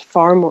manifest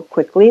far more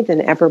quickly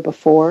than ever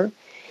before.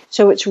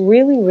 So it's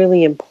really,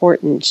 really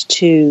important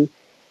to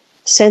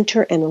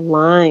center and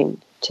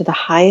align to the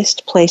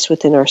highest place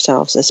within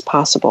ourselves as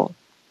possible.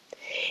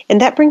 And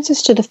that brings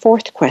us to the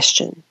fourth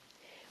question.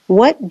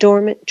 What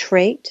dormant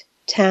trait,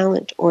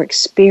 talent, or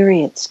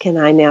experience can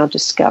I now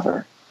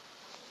discover?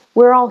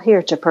 We're all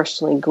here to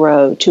personally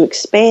grow, to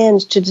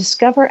expand, to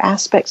discover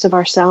aspects of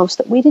ourselves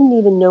that we didn't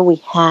even know we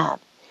have.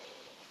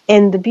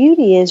 And the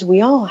beauty is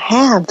we all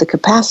have the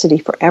capacity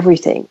for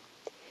everything.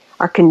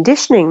 Our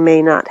conditioning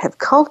may not have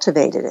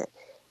cultivated it,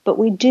 but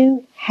we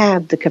do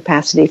have the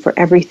capacity for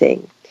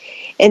everything.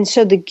 And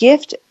so the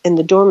gift and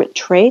the dormant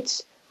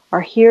traits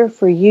are here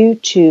for you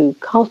to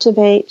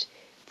cultivate,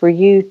 for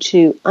you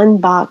to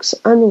unbox,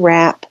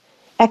 unwrap,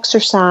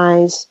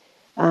 exercise,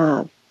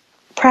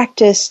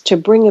 practice, to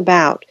bring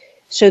about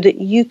so that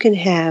you can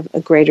have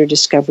a greater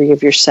discovery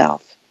of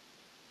yourself.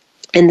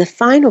 And the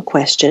final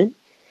question,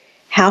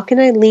 how can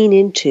I lean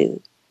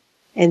into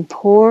and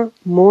pour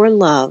more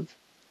love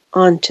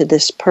onto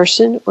this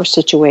person or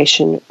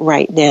situation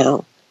right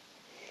now?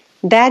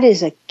 That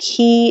is a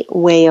key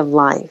way of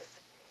life,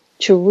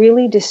 to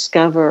really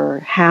discover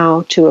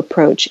how to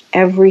approach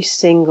every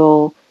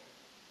single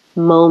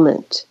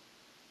moment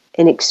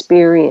and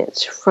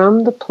experience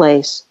from the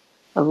place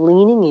of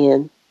leaning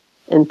in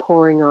and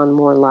pouring on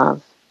more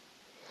love.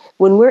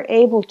 When we're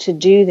able to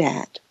do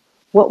that,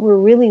 what we're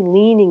really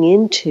leaning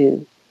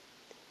into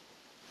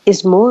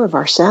is more of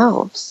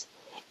ourselves.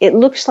 It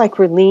looks like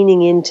we're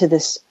leaning into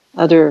this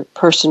other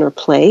person or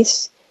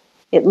place.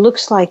 It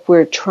looks like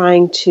we're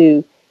trying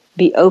to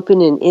be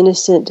open and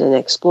innocent and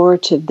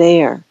explorative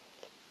there.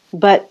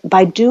 But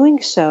by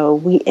doing so,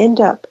 we end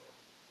up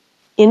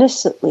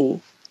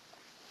innocently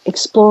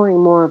exploring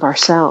more of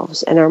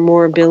ourselves and our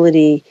more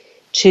ability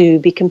to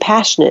be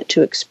compassionate,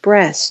 to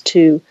express,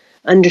 to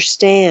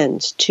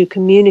understand, to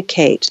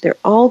communicate. There are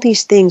all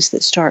these things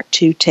that start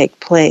to take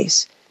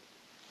place.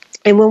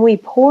 And when we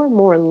pour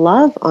more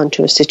love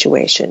onto a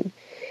situation,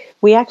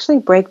 we actually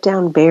break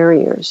down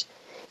barriers.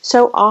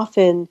 So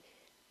often,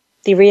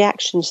 the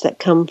reactions that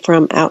come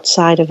from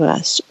outside of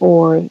us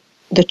or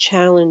the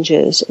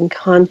challenges and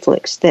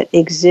conflicts that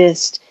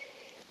exist,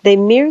 they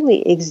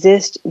merely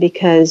exist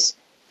because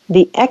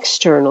the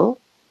external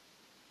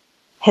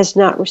has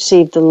not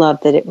received the love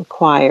that it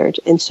required,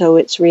 and so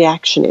it's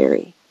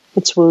reactionary,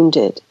 it's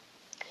wounded.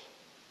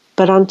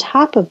 But on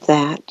top of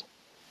that,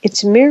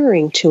 it's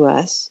mirroring to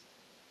us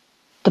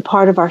the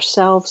part of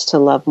ourselves to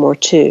love more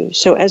too.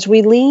 So as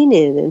we lean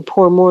in and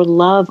pour more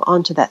love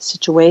onto that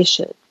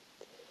situation,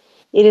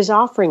 it is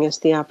offering us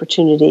the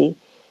opportunity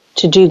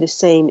to do the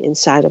same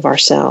inside of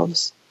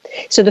ourselves.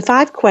 So the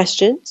 5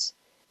 questions,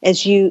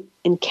 as you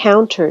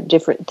encounter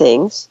different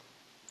things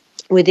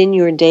within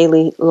your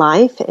daily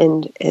life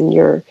and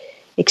your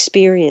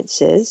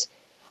experiences,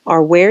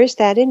 are: where is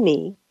that in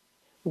me?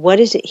 What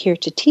is it here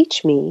to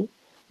teach me?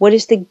 What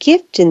is the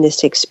gift in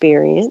this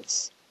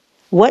experience?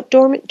 What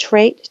dormant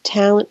trait,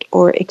 talent,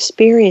 or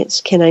experience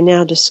can I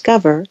now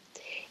discover?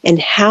 And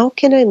how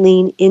can I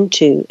lean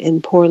into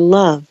and pour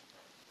love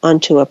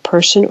onto a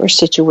person or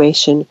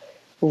situation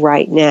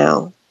right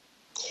now?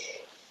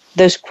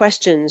 Those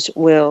questions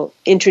will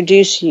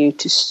introduce you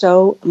to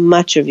so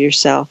much of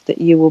yourself that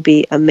you will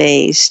be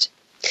amazed.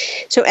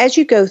 So as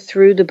you go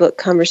through the book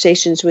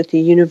Conversations with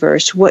the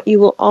Universe, what you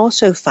will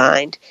also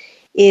find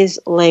is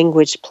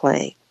language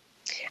play.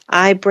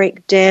 I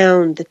break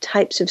down the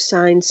types of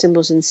signs,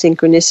 symbols, and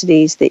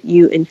synchronicities that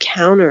you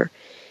encounter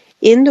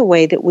in the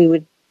way that we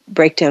would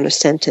break down a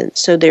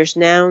sentence. So there's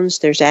nouns,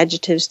 there's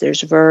adjectives,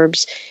 there's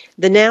verbs.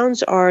 The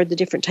nouns are the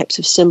different types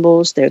of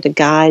symbols. They're the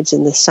guides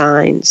and the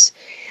signs.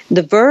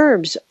 The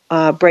verbs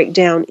break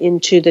down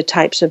into the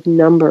types of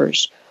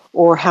numbers,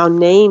 or how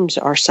names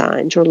are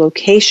signs, or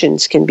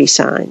locations can be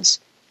signs.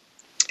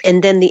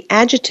 And then the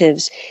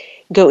adjectives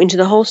go into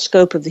the whole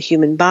scope of the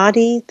human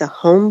body, the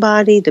home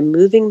body, the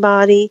moving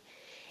body,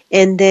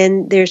 and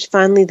then there's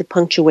finally the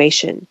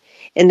punctuation.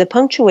 And the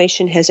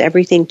punctuation has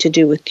everything to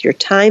do with your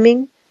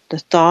timing, the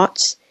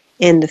thoughts,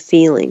 and the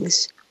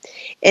feelings.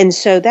 And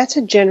so that's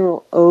a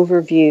general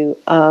overview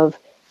of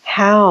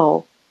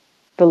how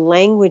the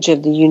language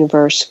of the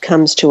universe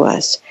comes to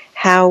us,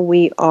 how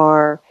we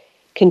are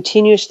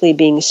continuously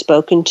being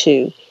spoken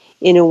to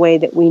in a way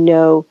that we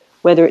know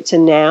whether it's a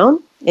noun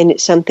and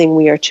it's something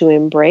we are to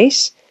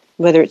embrace,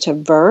 whether it's a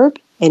verb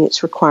and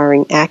it's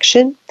requiring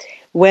action,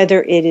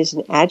 whether it is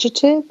an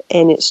adjective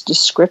and it's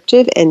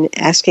descriptive and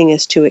asking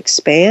us to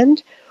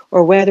expand,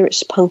 or whether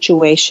it's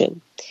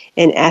punctuation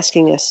and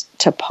asking us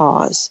to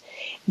pause.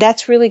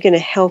 That's really going to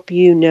help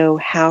you know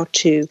how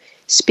to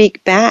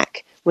speak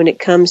back when it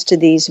comes to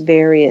these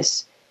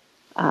various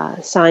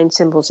signs,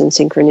 symbols, and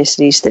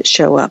synchronicities that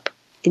show up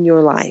in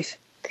your life.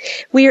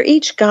 We are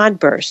each God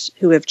bursts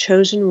who have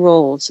chosen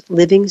roles,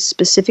 living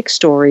specific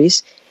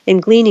stories,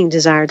 and gleaning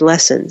desired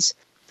lessons.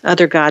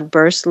 Other God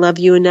bursts love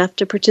you enough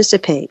to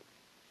participate.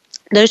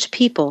 Those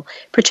people,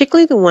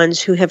 particularly the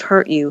ones who have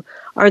hurt you,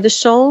 are the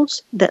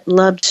souls that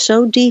loved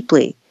so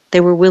deeply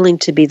they were willing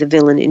to be the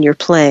villain in your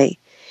play.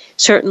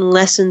 Certain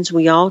lessons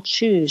we all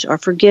choose are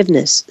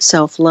forgiveness,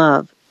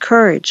 self-love,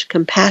 courage,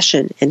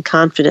 compassion, and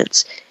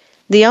confidence.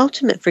 The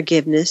ultimate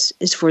forgiveness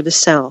is for the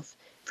self,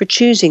 for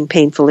choosing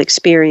painful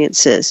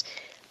experiences.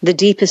 The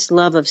deepest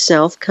love of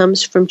self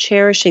comes from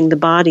cherishing the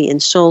body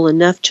and soul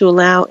enough to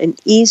allow an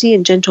easy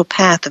and gentle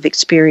path of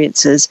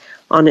experiences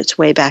on its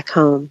way back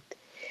home.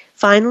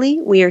 Finally,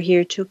 we are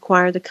here to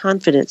acquire the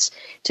confidence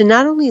to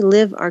not only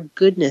live our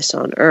goodness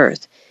on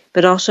earth,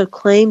 but also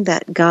claim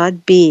that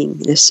God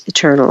beingness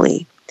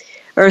eternally.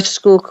 Earth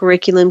School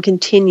curriculum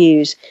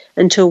continues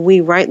until we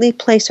rightly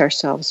place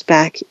ourselves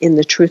back in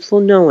the truthful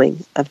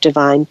knowing of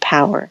divine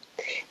power.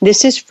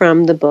 This is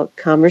from the book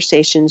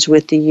Conversations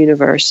with the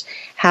Universe,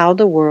 How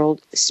the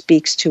World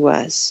Speaks to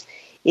Us.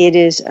 It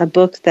is a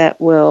book that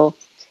will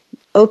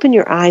open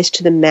your eyes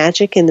to the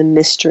magic and the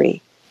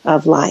mystery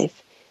of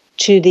life,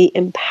 to the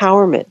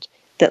empowerment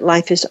that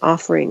life is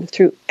offering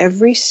through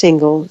every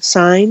single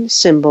sign,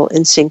 symbol,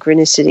 and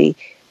synchronicity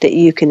that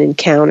you can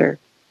encounter.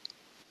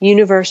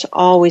 Universe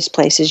always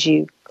places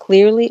you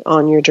clearly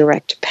on your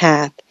direct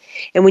path.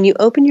 And when you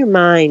open your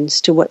minds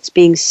to what's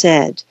being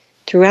said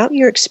throughout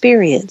your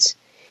experience,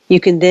 you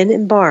can then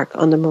embark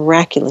on the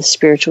miraculous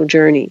spiritual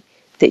journey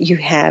that you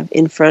have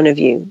in front of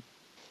you.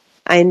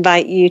 I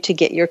invite you to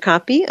get your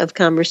copy of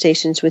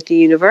Conversations with the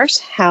Universe,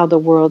 How the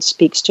World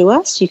Speaks to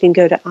Us. You can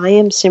go to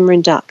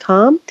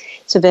IamSimran.com.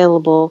 It's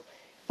available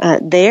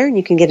there, and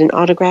you can get an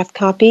autographed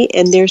copy.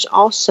 And there's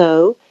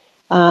also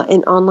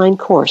an online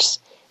course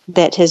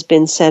that has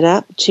been set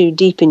up to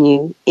deepen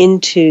you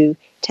into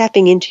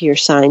tapping into your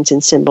signs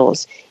and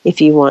symbols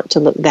if you want to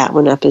look that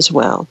one up as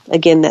well.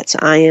 Again, that's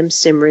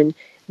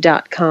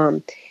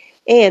IamSimran.com.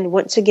 And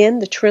once again,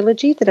 the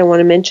trilogy that I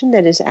want to mention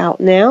that is out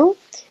now,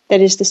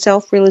 that is the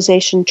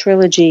Self-Realization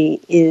Trilogy,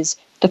 is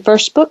the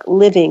first book,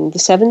 Living, the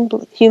 7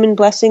 Human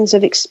Blessings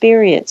of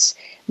Experience.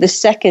 The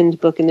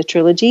second book in the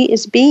trilogy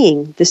is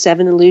Being, the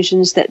 7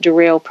 Illusions that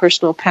Derail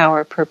Personal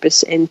Power,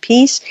 Purpose, and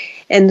Peace.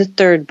 And the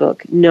third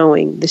book,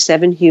 Knowing, the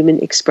 7 Human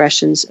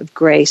Expressions of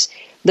Grace.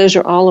 Those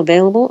are all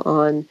available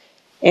on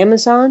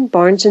Amazon,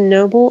 Barnes &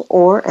 Noble,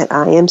 or at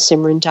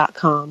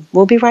IamSimran.com.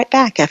 We'll be right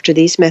back after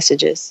these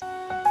messages.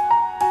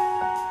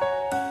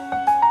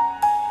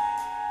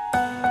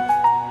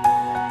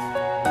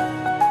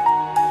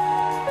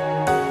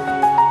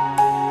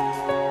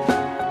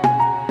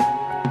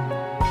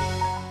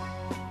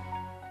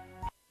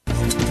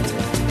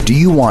 Do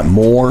you want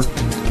more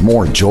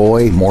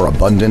joy, more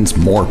abundance,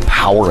 more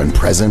power and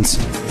presence?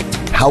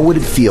 How would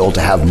it feel to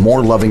have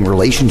more loving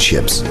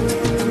relationships,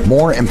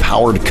 more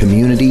empowered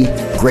community,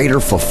 greater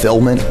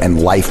fulfillment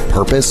and life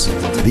purpose?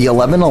 The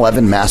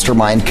 1111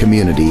 Mastermind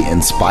community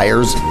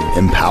inspires,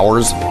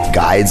 empowers,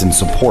 guides, and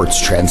supports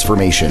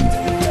transformation.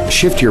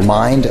 Shift your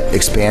mind,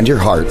 expand your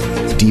heart,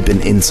 deepen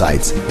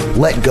insights,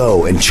 let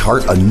go and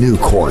chart a new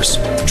course.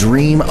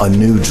 Dream a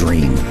new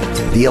dream.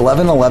 The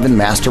 1111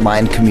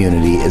 Mastermind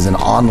community is an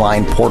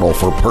online portal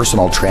for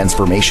personal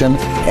transformation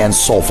and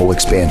soulful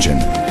expansion.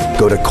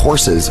 Go to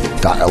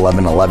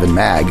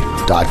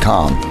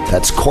courses.1111mag.com.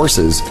 That's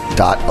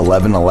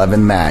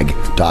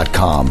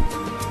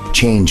courses.1111mag.com.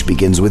 Change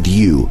begins with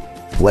you.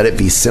 Let it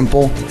be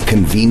simple,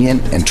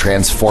 convenient, and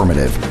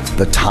transformative.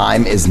 The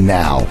time is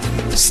now.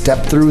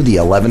 Step through the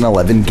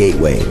 1111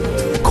 gateway.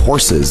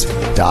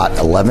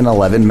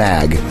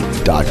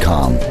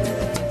 Courses.1111mag.com.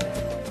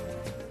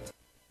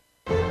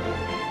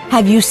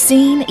 Have you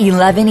seen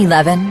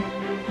 1111?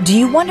 Do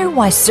you wonder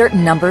why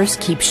certain numbers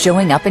keep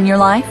showing up in your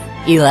life?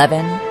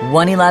 11,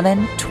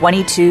 111,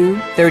 22,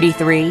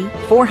 33,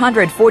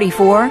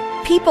 444.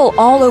 People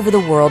all over the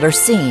world are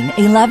seeing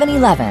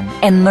 1111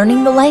 and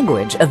learning the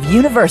language of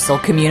universal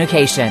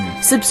communication.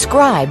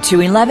 Subscribe to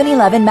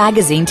 1111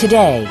 Magazine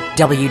today.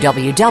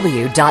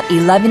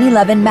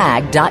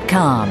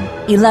 www.1111mag.com.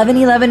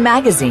 1111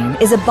 Magazine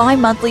is a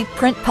bi-monthly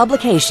print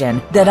publication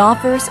that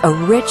offers a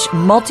rich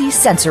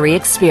multi-sensory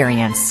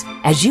experience.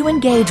 As you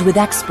engage with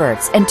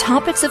experts and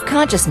topics of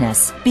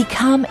consciousness,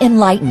 become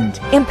enlightened,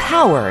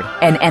 empowered,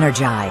 and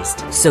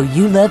energized, so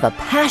you live a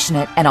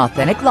passionate and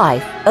authentic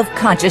life of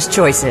conscious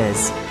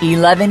choices.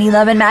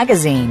 1111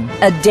 Magazine,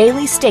 a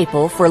daily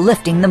staple for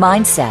lifting the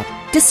mindset,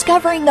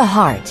 discovering the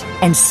heart,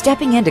 and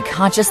stepping into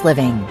conscious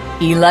living.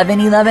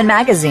 1111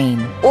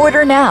 Magazine.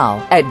 Order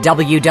now at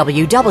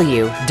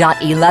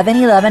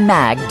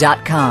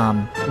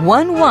www.1111mag.com.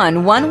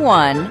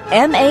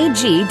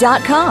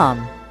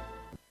 1111mag.com.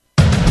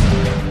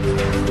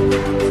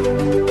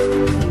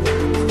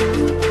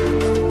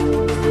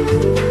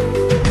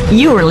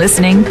 You are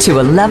listening to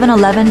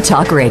 1111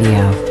 Talk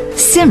Radio.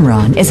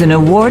 Simran is an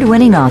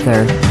award-winning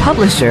author,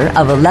 publisher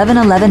of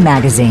 1111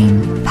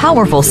 Magazine,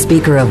 powerful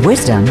speaker of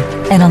wisdom,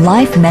 and a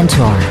life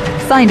mentor.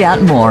 Find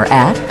out more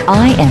at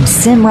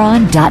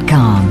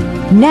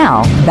IamSimran.com.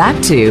 Now,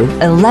 back to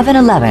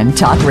 1111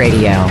 Talk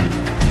Radio.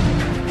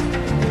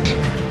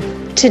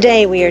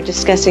 Today we are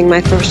discussing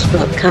my first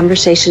book,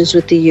 Conversations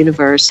with the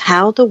Universe,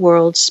 How the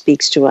World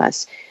Speaks to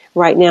Us.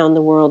 Right now in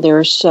the world, there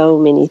are so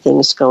many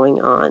things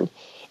going on.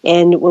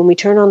 And when we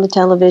turn on the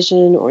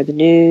television or the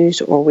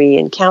news, or we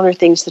encounter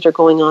things that are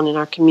going on in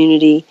our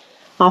community,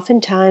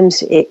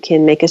 oftentimes it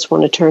can make us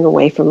want to turn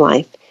away from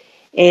life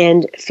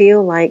and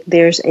feel like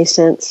there's a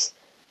sense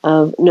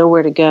of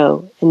nowhere to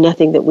go and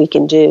nothing that we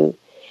can do.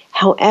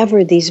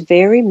 However, these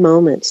very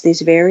moments,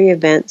 these very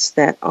events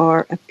that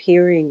are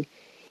appearing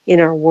in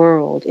our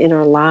world, in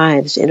our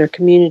lives, in our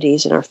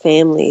communities, in our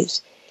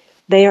families,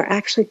 they are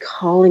actually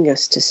calling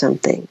us to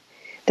something.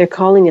 They're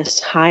calling us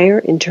higher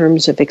in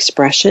terms of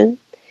expression.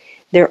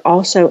 They're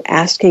also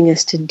asking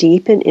us to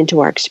deepen into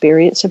our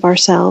experience of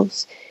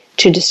ourselves,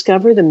 to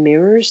discover the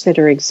mirrors that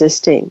are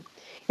existing,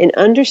 and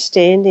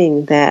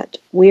understanding that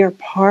we are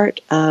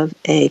part of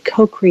a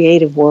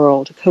co-creative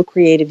world, a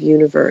co-creative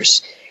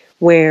universe,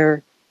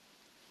 where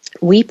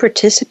we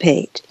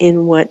participate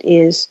in what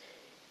is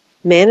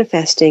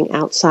manifesting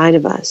outside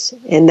of us.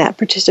 And that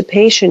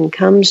participation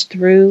comes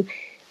through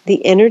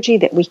the energy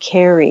that we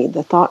carry,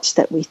 the thoughts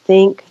that we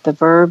think, the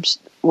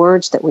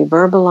words that we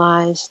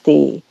verbalize,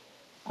 the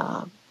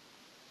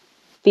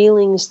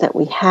feelings that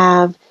we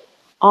have.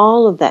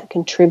 All of that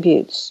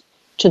contributes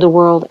to the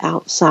world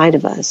outside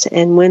of us.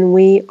 And when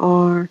we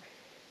are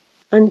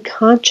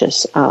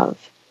unconscious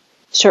of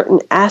certain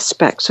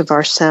aspects of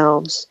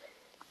ourselves,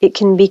 it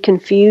can be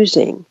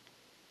confusing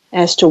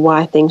as to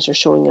why things are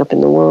showing up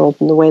in the world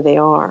in the way they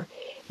are.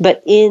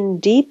 But in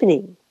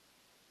deepening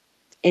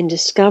and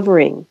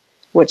discovering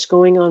what's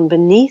going on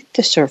beneath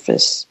the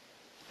surface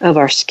of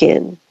our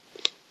skin,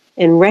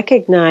 and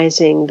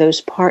recognizing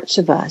those parts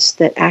of us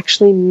that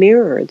actually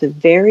mirror the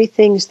very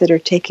things that are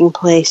taking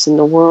place in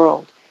the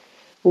world,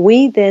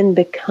 we then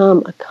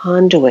become a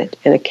conduit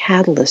and a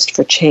catalyst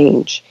for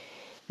change.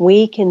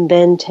 We can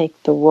then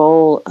take the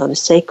role of a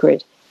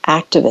sacred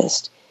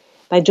activist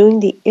by doing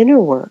the inner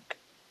work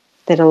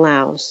that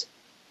allows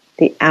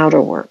the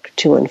outer work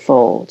to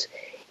unfold.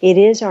 It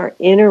is our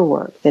inner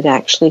work that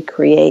actually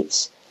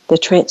creates the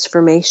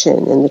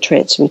transformation and the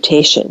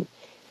transmutation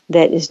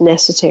that is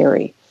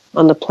necessary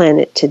on the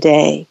planet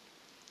today.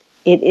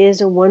 It is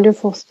a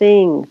wonderful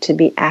thing to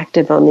be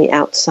active on the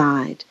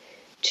outside,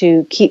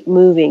 to keep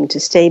moving, to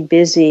stay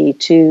busy,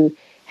 to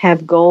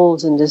have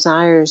goals and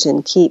desires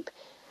and keep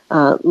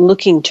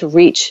looking to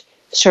reach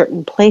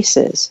certain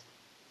places.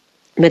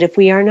 But if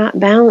we are not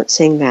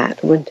balancing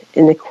that with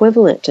an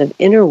equivalent of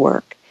inner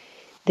work,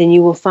 then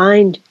you will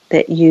find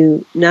that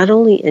you not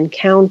only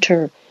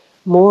encounter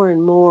more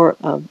and more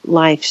of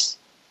life's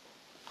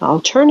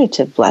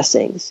alternative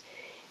blessings,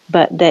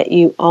 but that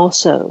you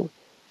also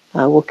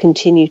will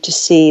continue to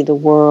see the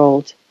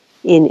world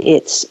in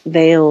its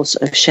veils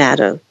of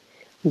shadow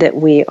that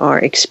we are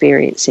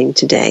experiencing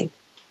today.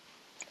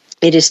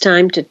 It is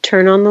time to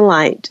turn on the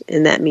light,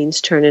 and that means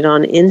turn it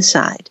on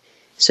inside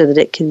so that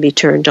it can be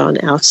turned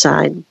on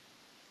outside.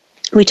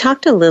 We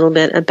talked a little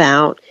bit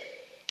about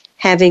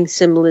having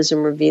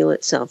symbolism reveal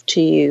itself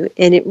to you,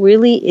 and it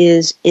really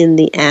is in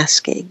the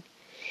asking.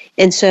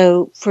 And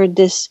so for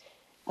this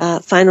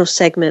final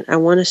segment, I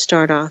want to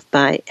start off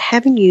by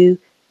having you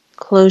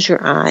close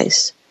your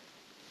eyes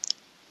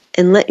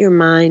and let your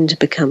mind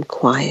become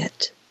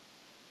quiet.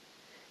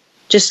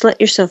 Just let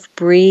yourself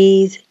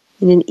breathe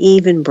in an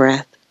even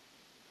breath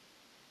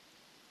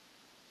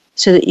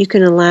so that you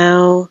can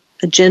allow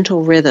a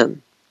gentle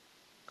rhythm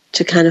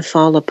to kind of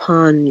fall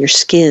upon your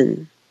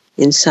skin,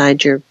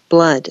 inside your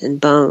blood and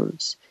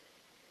bones.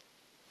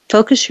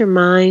 Focus your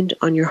mind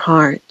on your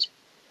heart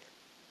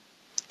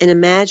and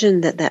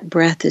imagine that that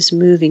breath is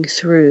moving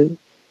through,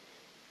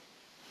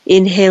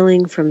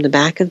 inhaling from the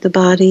back of the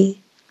body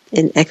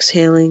and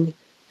exhaling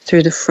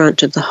through the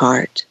front of the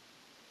heart.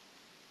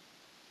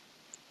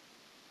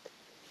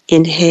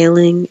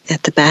 Inhaling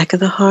at the back of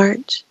the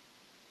heart,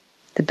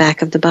 the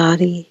back of the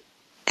body,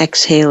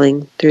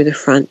 exhaling through the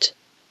front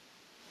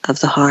of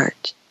the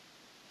heart,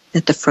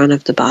 at the front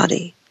of the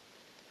body.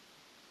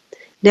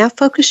 Now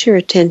focus your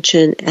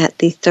attention at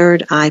the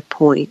third eye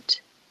point.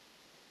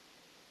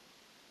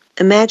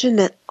 Imagine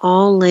that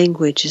all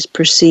language is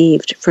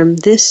perceived from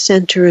this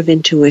center of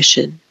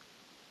intuition.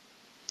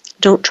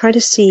 Don't try to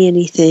see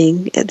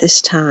anything at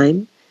this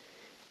time.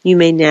 You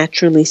may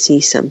naturally see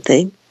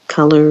something,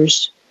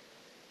 colors,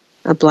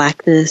 a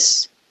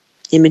blackness,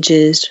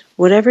 images,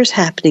 whatever's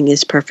happening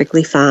is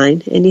perfectly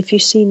fine, and if you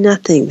see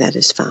nothing, that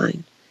is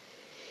fine.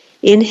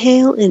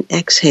 Inhale and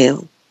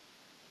exhale,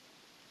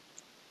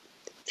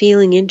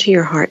 feeling into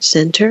your heart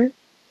center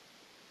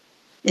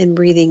and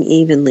breathing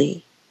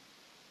evenly.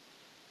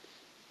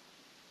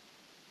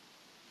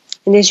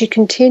 And as you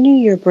continue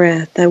your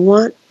breath, I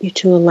want you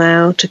to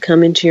allow to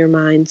come into your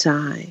mind's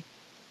eye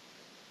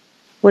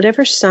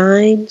whatever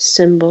sign,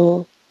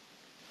 symbol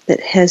that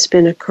has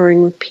been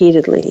occurring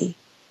repeatedly,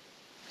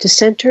 to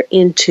center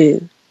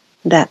into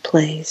that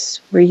place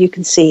where you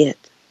can see it.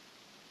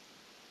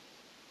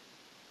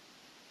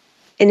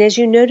 And as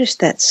you notice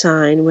that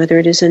sign, whether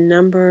it is a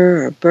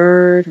number or a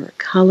bird or a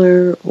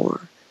color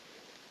or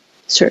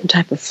a certain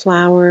type of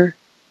flower,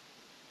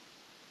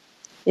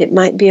 it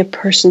might be a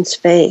person's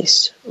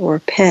face or a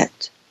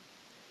pet.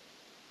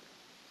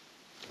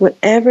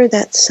 Whatever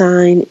that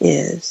sign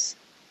is,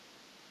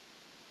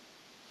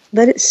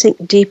 let it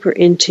sink deeper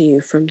into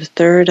you from the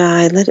third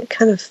eye. Let it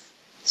kind of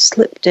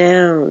slip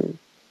down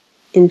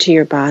into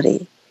your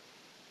body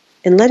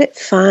and let it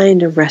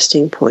find a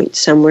resting point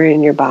somewhere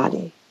in your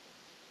body.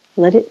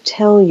 Let it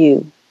tell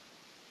you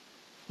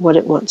what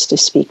it wants to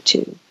speak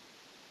to.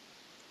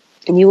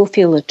 And you will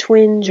feel a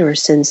twinge or a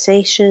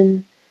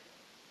sensation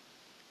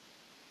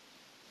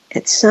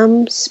at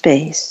some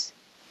space,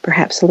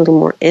 perhaps a little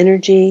more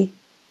energy.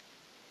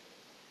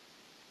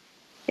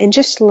 And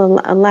just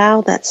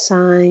allow that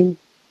sign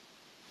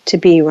to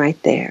be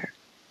right there.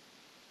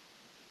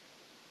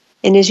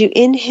 And as you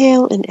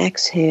inhale and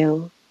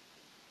exhale,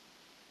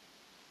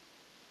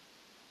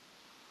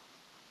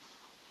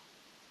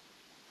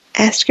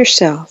 ask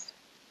yourself,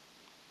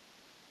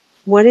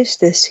 what is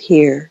this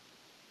here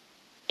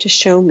to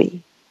show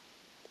me?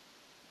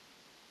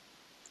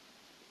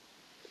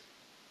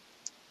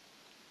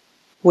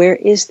 Where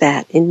is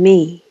that in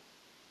me?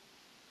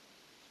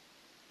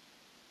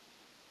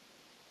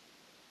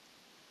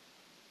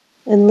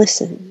 And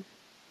listen.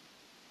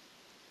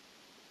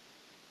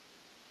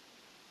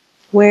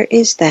 Where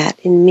is that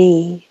in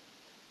me?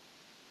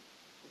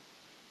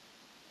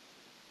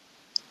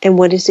 And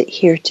what is it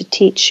here to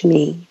teach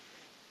me?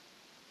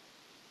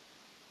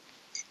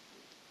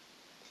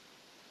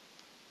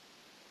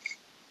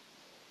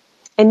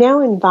 And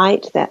now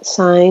invite that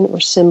sign or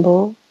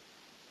symbol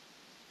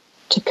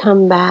to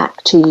come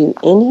back to you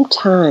any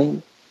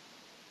time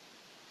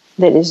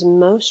that is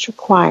most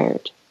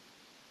required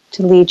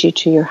to lead you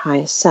to your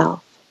highest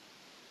self.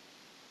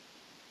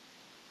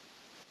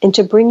 And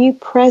to bring you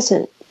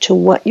present to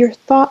what your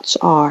thoughts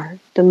are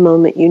the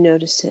moment you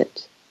notice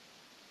it.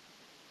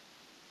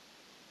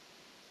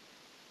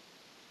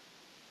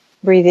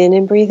 Breathe in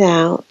and breathe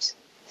out,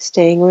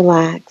 staying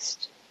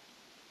relaxed.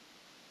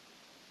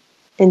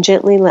 And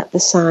gently let the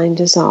sign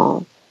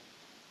dissolve.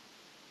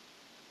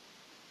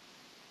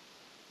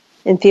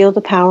 And feel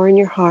the power in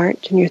your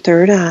heart and your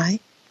third eye.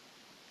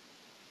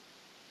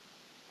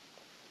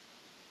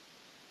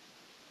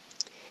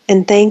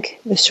 And thank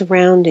the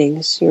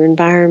surroundings, your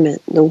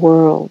environment, the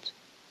world,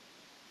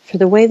 for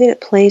the way that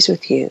it plays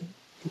with you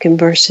and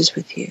converses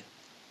with you.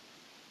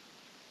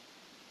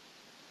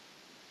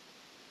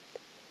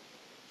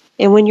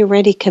 And when you're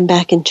ready, come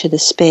back into the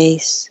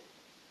space.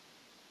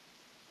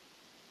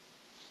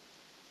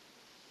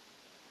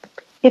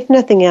 If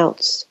nothing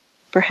else,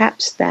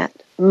 perhaps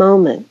that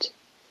moment,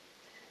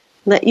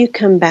 let you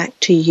come back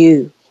to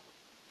you,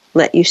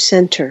 let you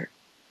center,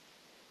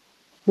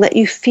 let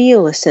you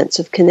feel a sense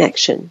of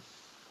connection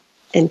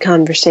and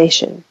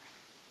conversation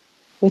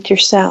with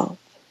yourself,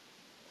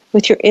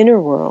 with your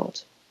inner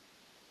world,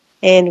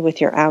 and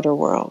with your outer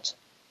world.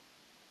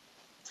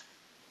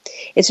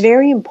 It's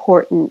very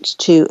important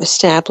to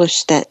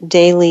establish that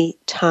daily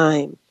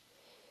time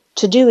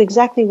to do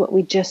exactly what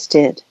we just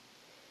did.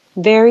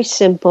 Very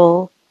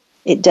simple.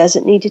 It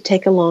doesn't need to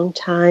take a long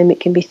time. It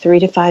can be 3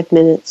 to 5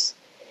 minutes.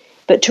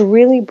 But to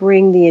really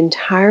bring the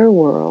entire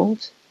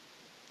world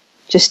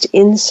just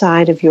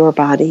inside of your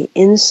body,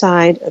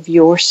 inside of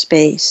your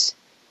space,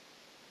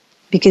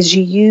 because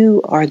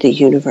you are the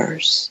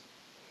universe.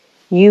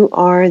 You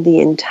are the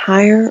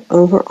entire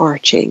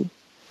overarching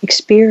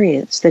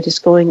experience that is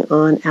going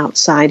on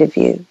outside of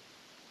you.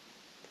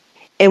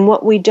 And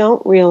what we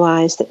don't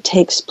realize that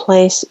takes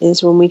place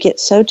is when we get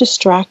so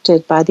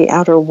distracted by the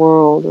outer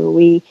world, or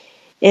we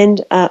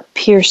end up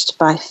pierced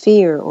by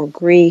fear or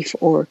grief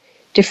or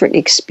different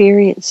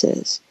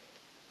experiences,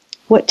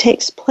 what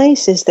takes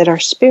place is that our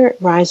spirit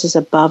rises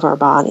above our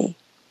body,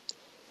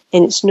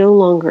 and it's no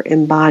longer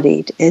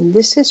embodied. And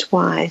this is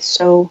why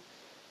so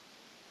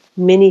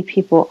many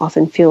people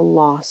often feel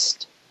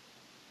lost,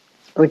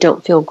 or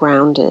don't feel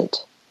grounded,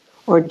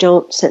 or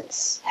don't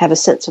have a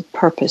sense of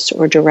purpose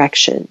or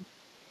direction,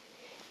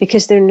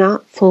 because they're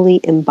not fully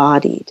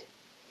embodied.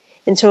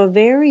 And so a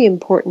very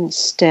important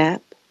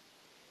step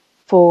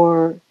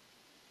for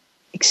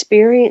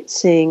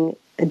experiencing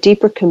a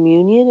deeper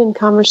communion and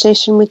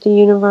conversation with the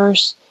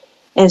universe,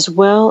 as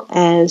well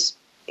as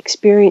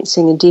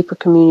experiencing a deeper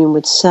communion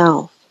with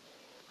self,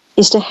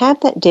 is to have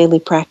that daily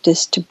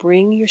practice to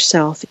bring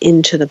yourself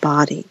into the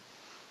body,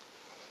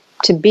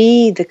 to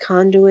be the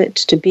conduit,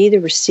 to be the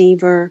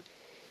receiver,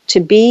 to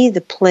be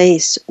the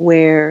place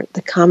where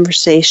the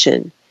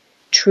conversation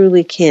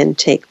truly can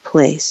take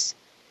place,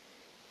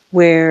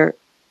 where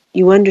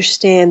you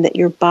understand that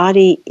your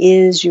body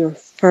is your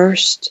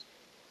first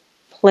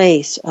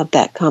place of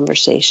that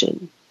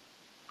conversation,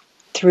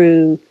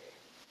 through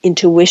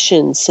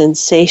intuition,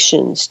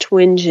 sensations,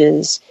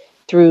 twinges,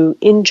 through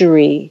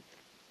injury,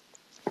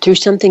 through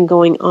something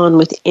going on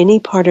with any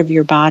part of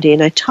your body.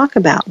 And I talk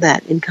about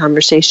that in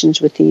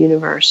Conversations with the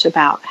Universe,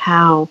 about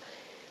how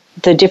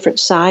the different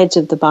sides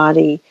of the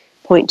body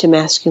point to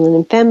masculine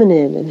and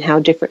feminine, and how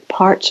different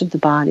parts of the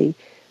body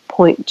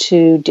point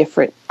to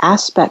different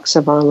aspects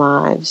of our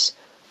lives,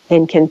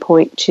 and can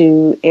point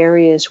to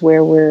areas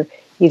where we're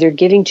either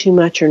giving too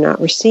much or not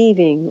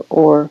receiving,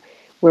 or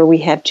where we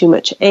have too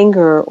much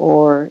anger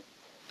or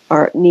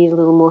need a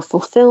little more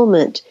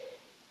fulfillment.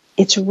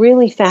 It's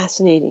really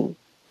fascinating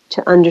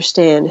to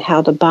understand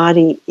how the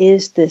body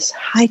is this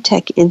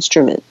high-tech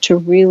instrument to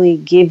really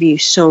give you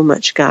so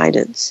much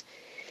guidance.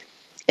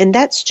 And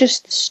that's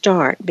just the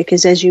start,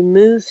 because as you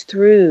move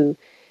through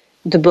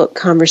the book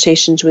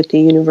Conversations with the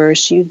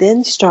Universe, you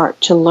then start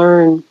to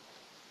learn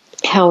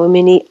how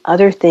many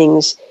other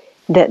things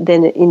that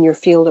then in your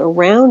field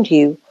around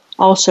you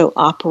also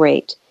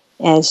operate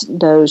as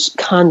those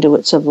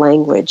conduits of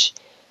language.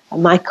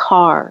 My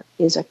car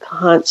is a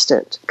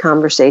constant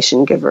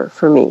conversation giver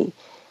for me.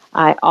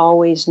 I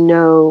always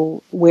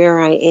know where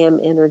I am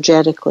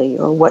energetically,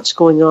 or what's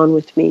going on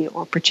with me,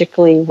 or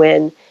particularly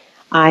when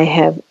I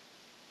have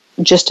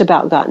just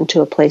about gotten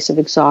to a place of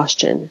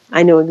exhaustion.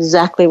 I know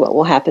exactly what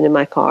will happen in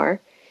my car,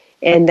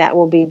 and that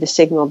will be the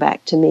signal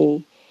back to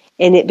me.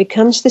 And it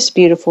becomes this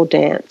beautiful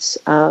dance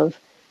of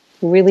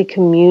really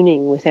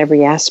communing with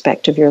every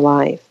aspect of your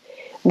life.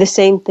 The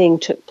same thing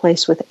took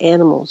place with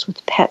animals,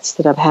 with pets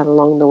that I've had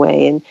along the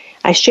way. And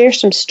I share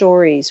some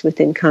stories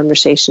within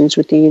Conversations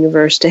with the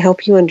Universe to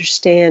help you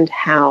understand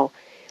how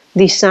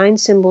these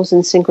signs, symbols,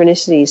 and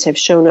synchronicities have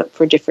shown up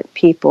for different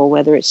people,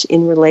 whether it's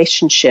in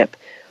relationship,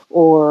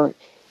 or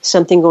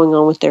something going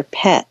on with their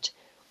pet,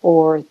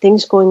 or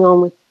things going on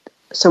with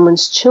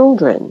someone's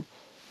children,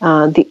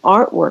 the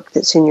artwork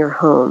that's in your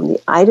home, the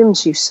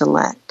items you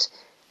select.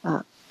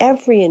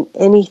 Every and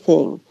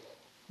anything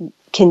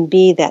can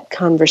be that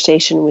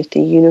conversation with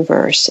the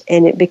universe,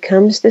 and it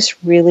becomes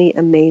this really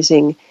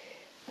amazing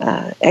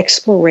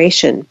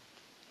exploration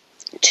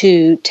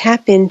to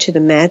tap into the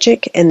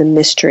magic and the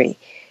mystery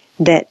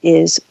that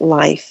is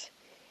life.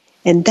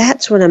 And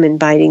that's what I'm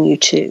inviting you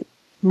to,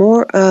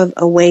 more of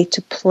a way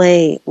to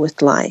play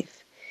with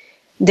life.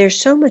 There's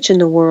so much in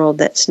the world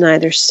that's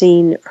neither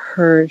seen,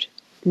 heard,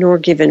 nor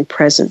given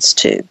presence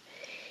to.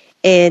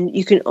 And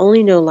you can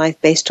only know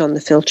life based on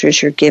the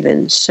filters you're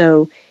given.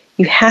 So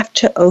you have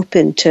to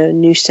open to a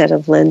new set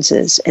of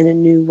lenses and a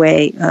new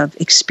way of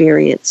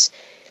experience.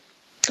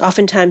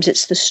 Oftentimes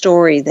it's the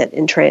story that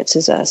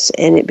entrances us,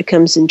 and it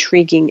becomes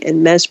intriguing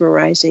and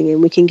mesmerizing,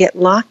 and we can get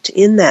locked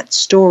in that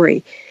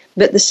story.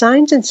 But the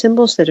signs and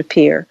symbols that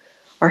appear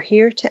are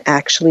here to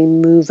actually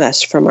move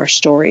us from our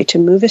story, to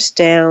move us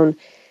down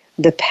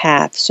the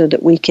path so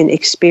that we can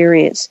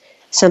experience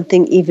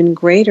something even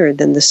greater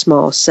than the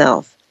small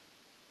self.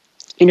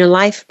 You know,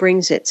 life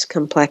brings its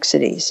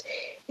complexities,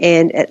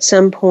 and at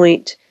some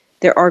point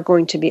there are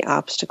going to be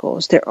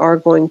obstacles. There are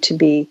going to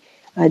be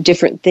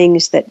different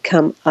things that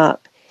come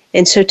up.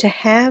 And so to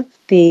have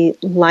the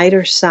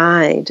lighter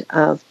side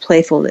of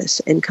playfulness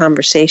and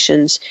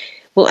conversations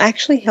will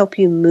actually help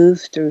you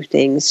move through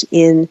things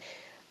in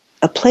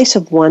a place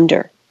of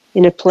wonder,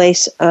 in a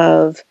place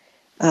of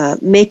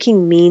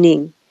making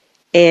meaning,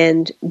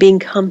 and being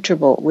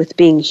comfortable with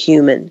being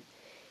human.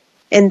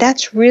 And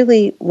that's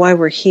really why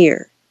we're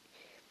here.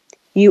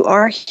 You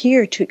are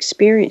here to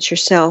experience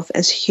yourself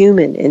as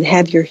human and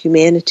have your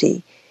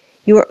humanity.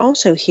 You are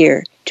also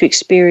here to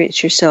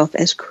experience yourself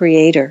as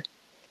creator.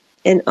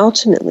 And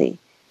ultimately,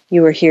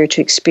 you are here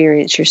to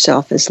experience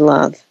yourself as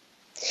love.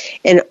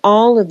 And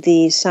all of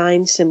these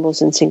signs,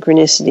 symbols, and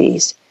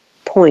synchronicities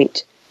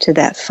point to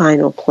that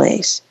final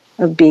place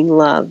of being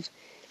love.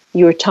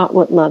 You are taught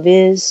what love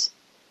is.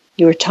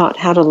 You are taught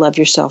how to love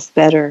yourself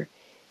better.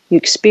 You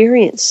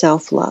experience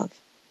self-love,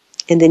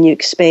 and then you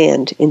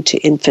expand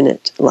into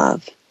infinite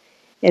love.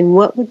 And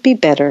what would be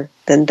better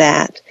than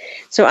that?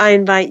 So I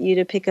invite you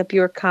to pick up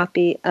your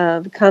copy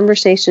of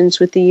Conversations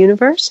with the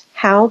Universe,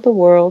 How the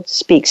World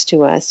Speaks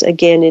to Us.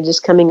 Again, it is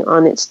coming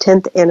on its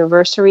 10th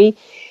anniversary,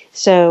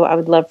 so I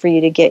would love for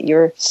you to get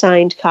your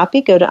signed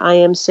copy. Go to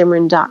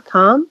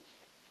IamSimran.com.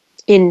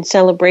 In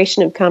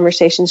celebration of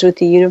Conversations with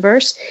the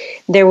Universe,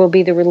 there will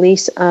be the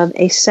release of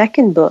a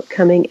second book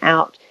coming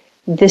out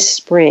this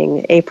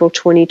spring, April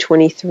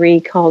 2023,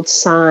 called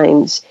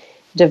Signs,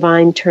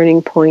 Divine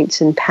Turning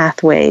Points and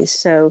Pathways.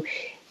 So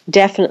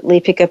definitely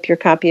pick up your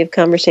copy of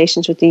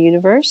Conversations with the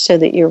Universe so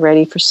that you're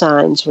ready for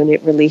Signs when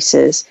it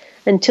releases.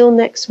 Until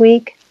next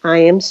week, I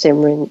am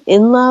Simran,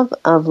 in love,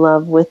 of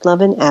love, with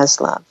love, and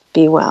as love.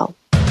 Be well.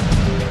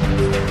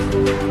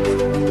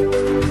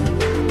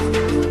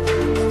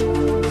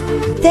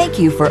 Thank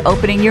you for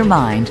opening your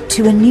mind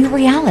to a new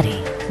reality,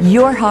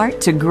 your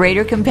heart to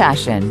greater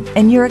compassion,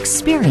 and your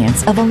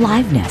experience of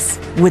aliveness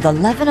with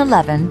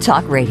 1111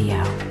 Talk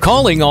Radio.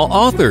 Calling all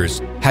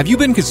authors. Have you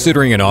been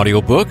considering an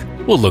audiobook?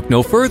 Well, look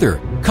no further.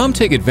 Come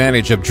take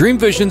advantage of Dream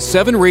Vision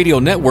 7 Radio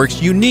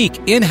Network's unique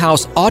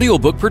in-house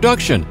audiobook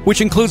production, which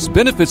includes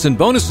benefits and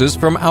bonuses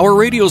from our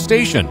radio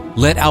station.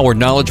 Let our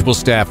knowledgeable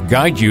staff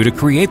guide you to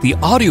create the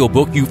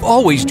audiobook you've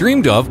always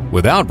dreamed of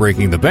without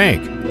breaking the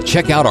bank.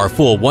 Check out our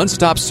full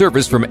one-stop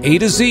service from A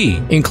to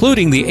Z,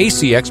 including the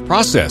ACX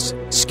process.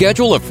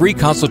 Schedule a free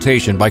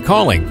consultation by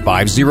calling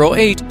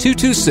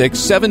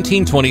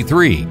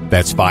 508-226-1723.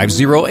 That's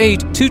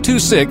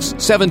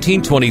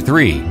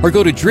 508-226-1723. Or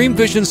go to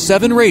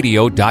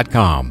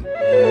DreamVision7Radio.com.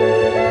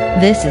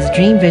 This is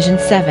Dream Vision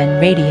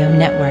 7 Radio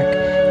Network,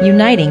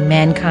 uniting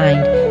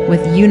mankind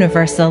with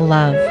universal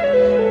love.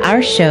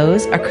 Our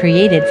shows are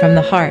created from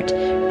the heart,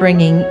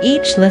 bringing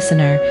each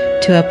listener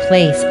to a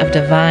place of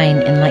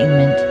divine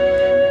enlightenment.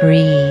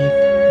 Breathe,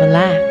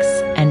 relax,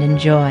 and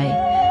enjoy.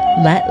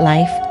 Let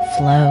life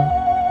flow.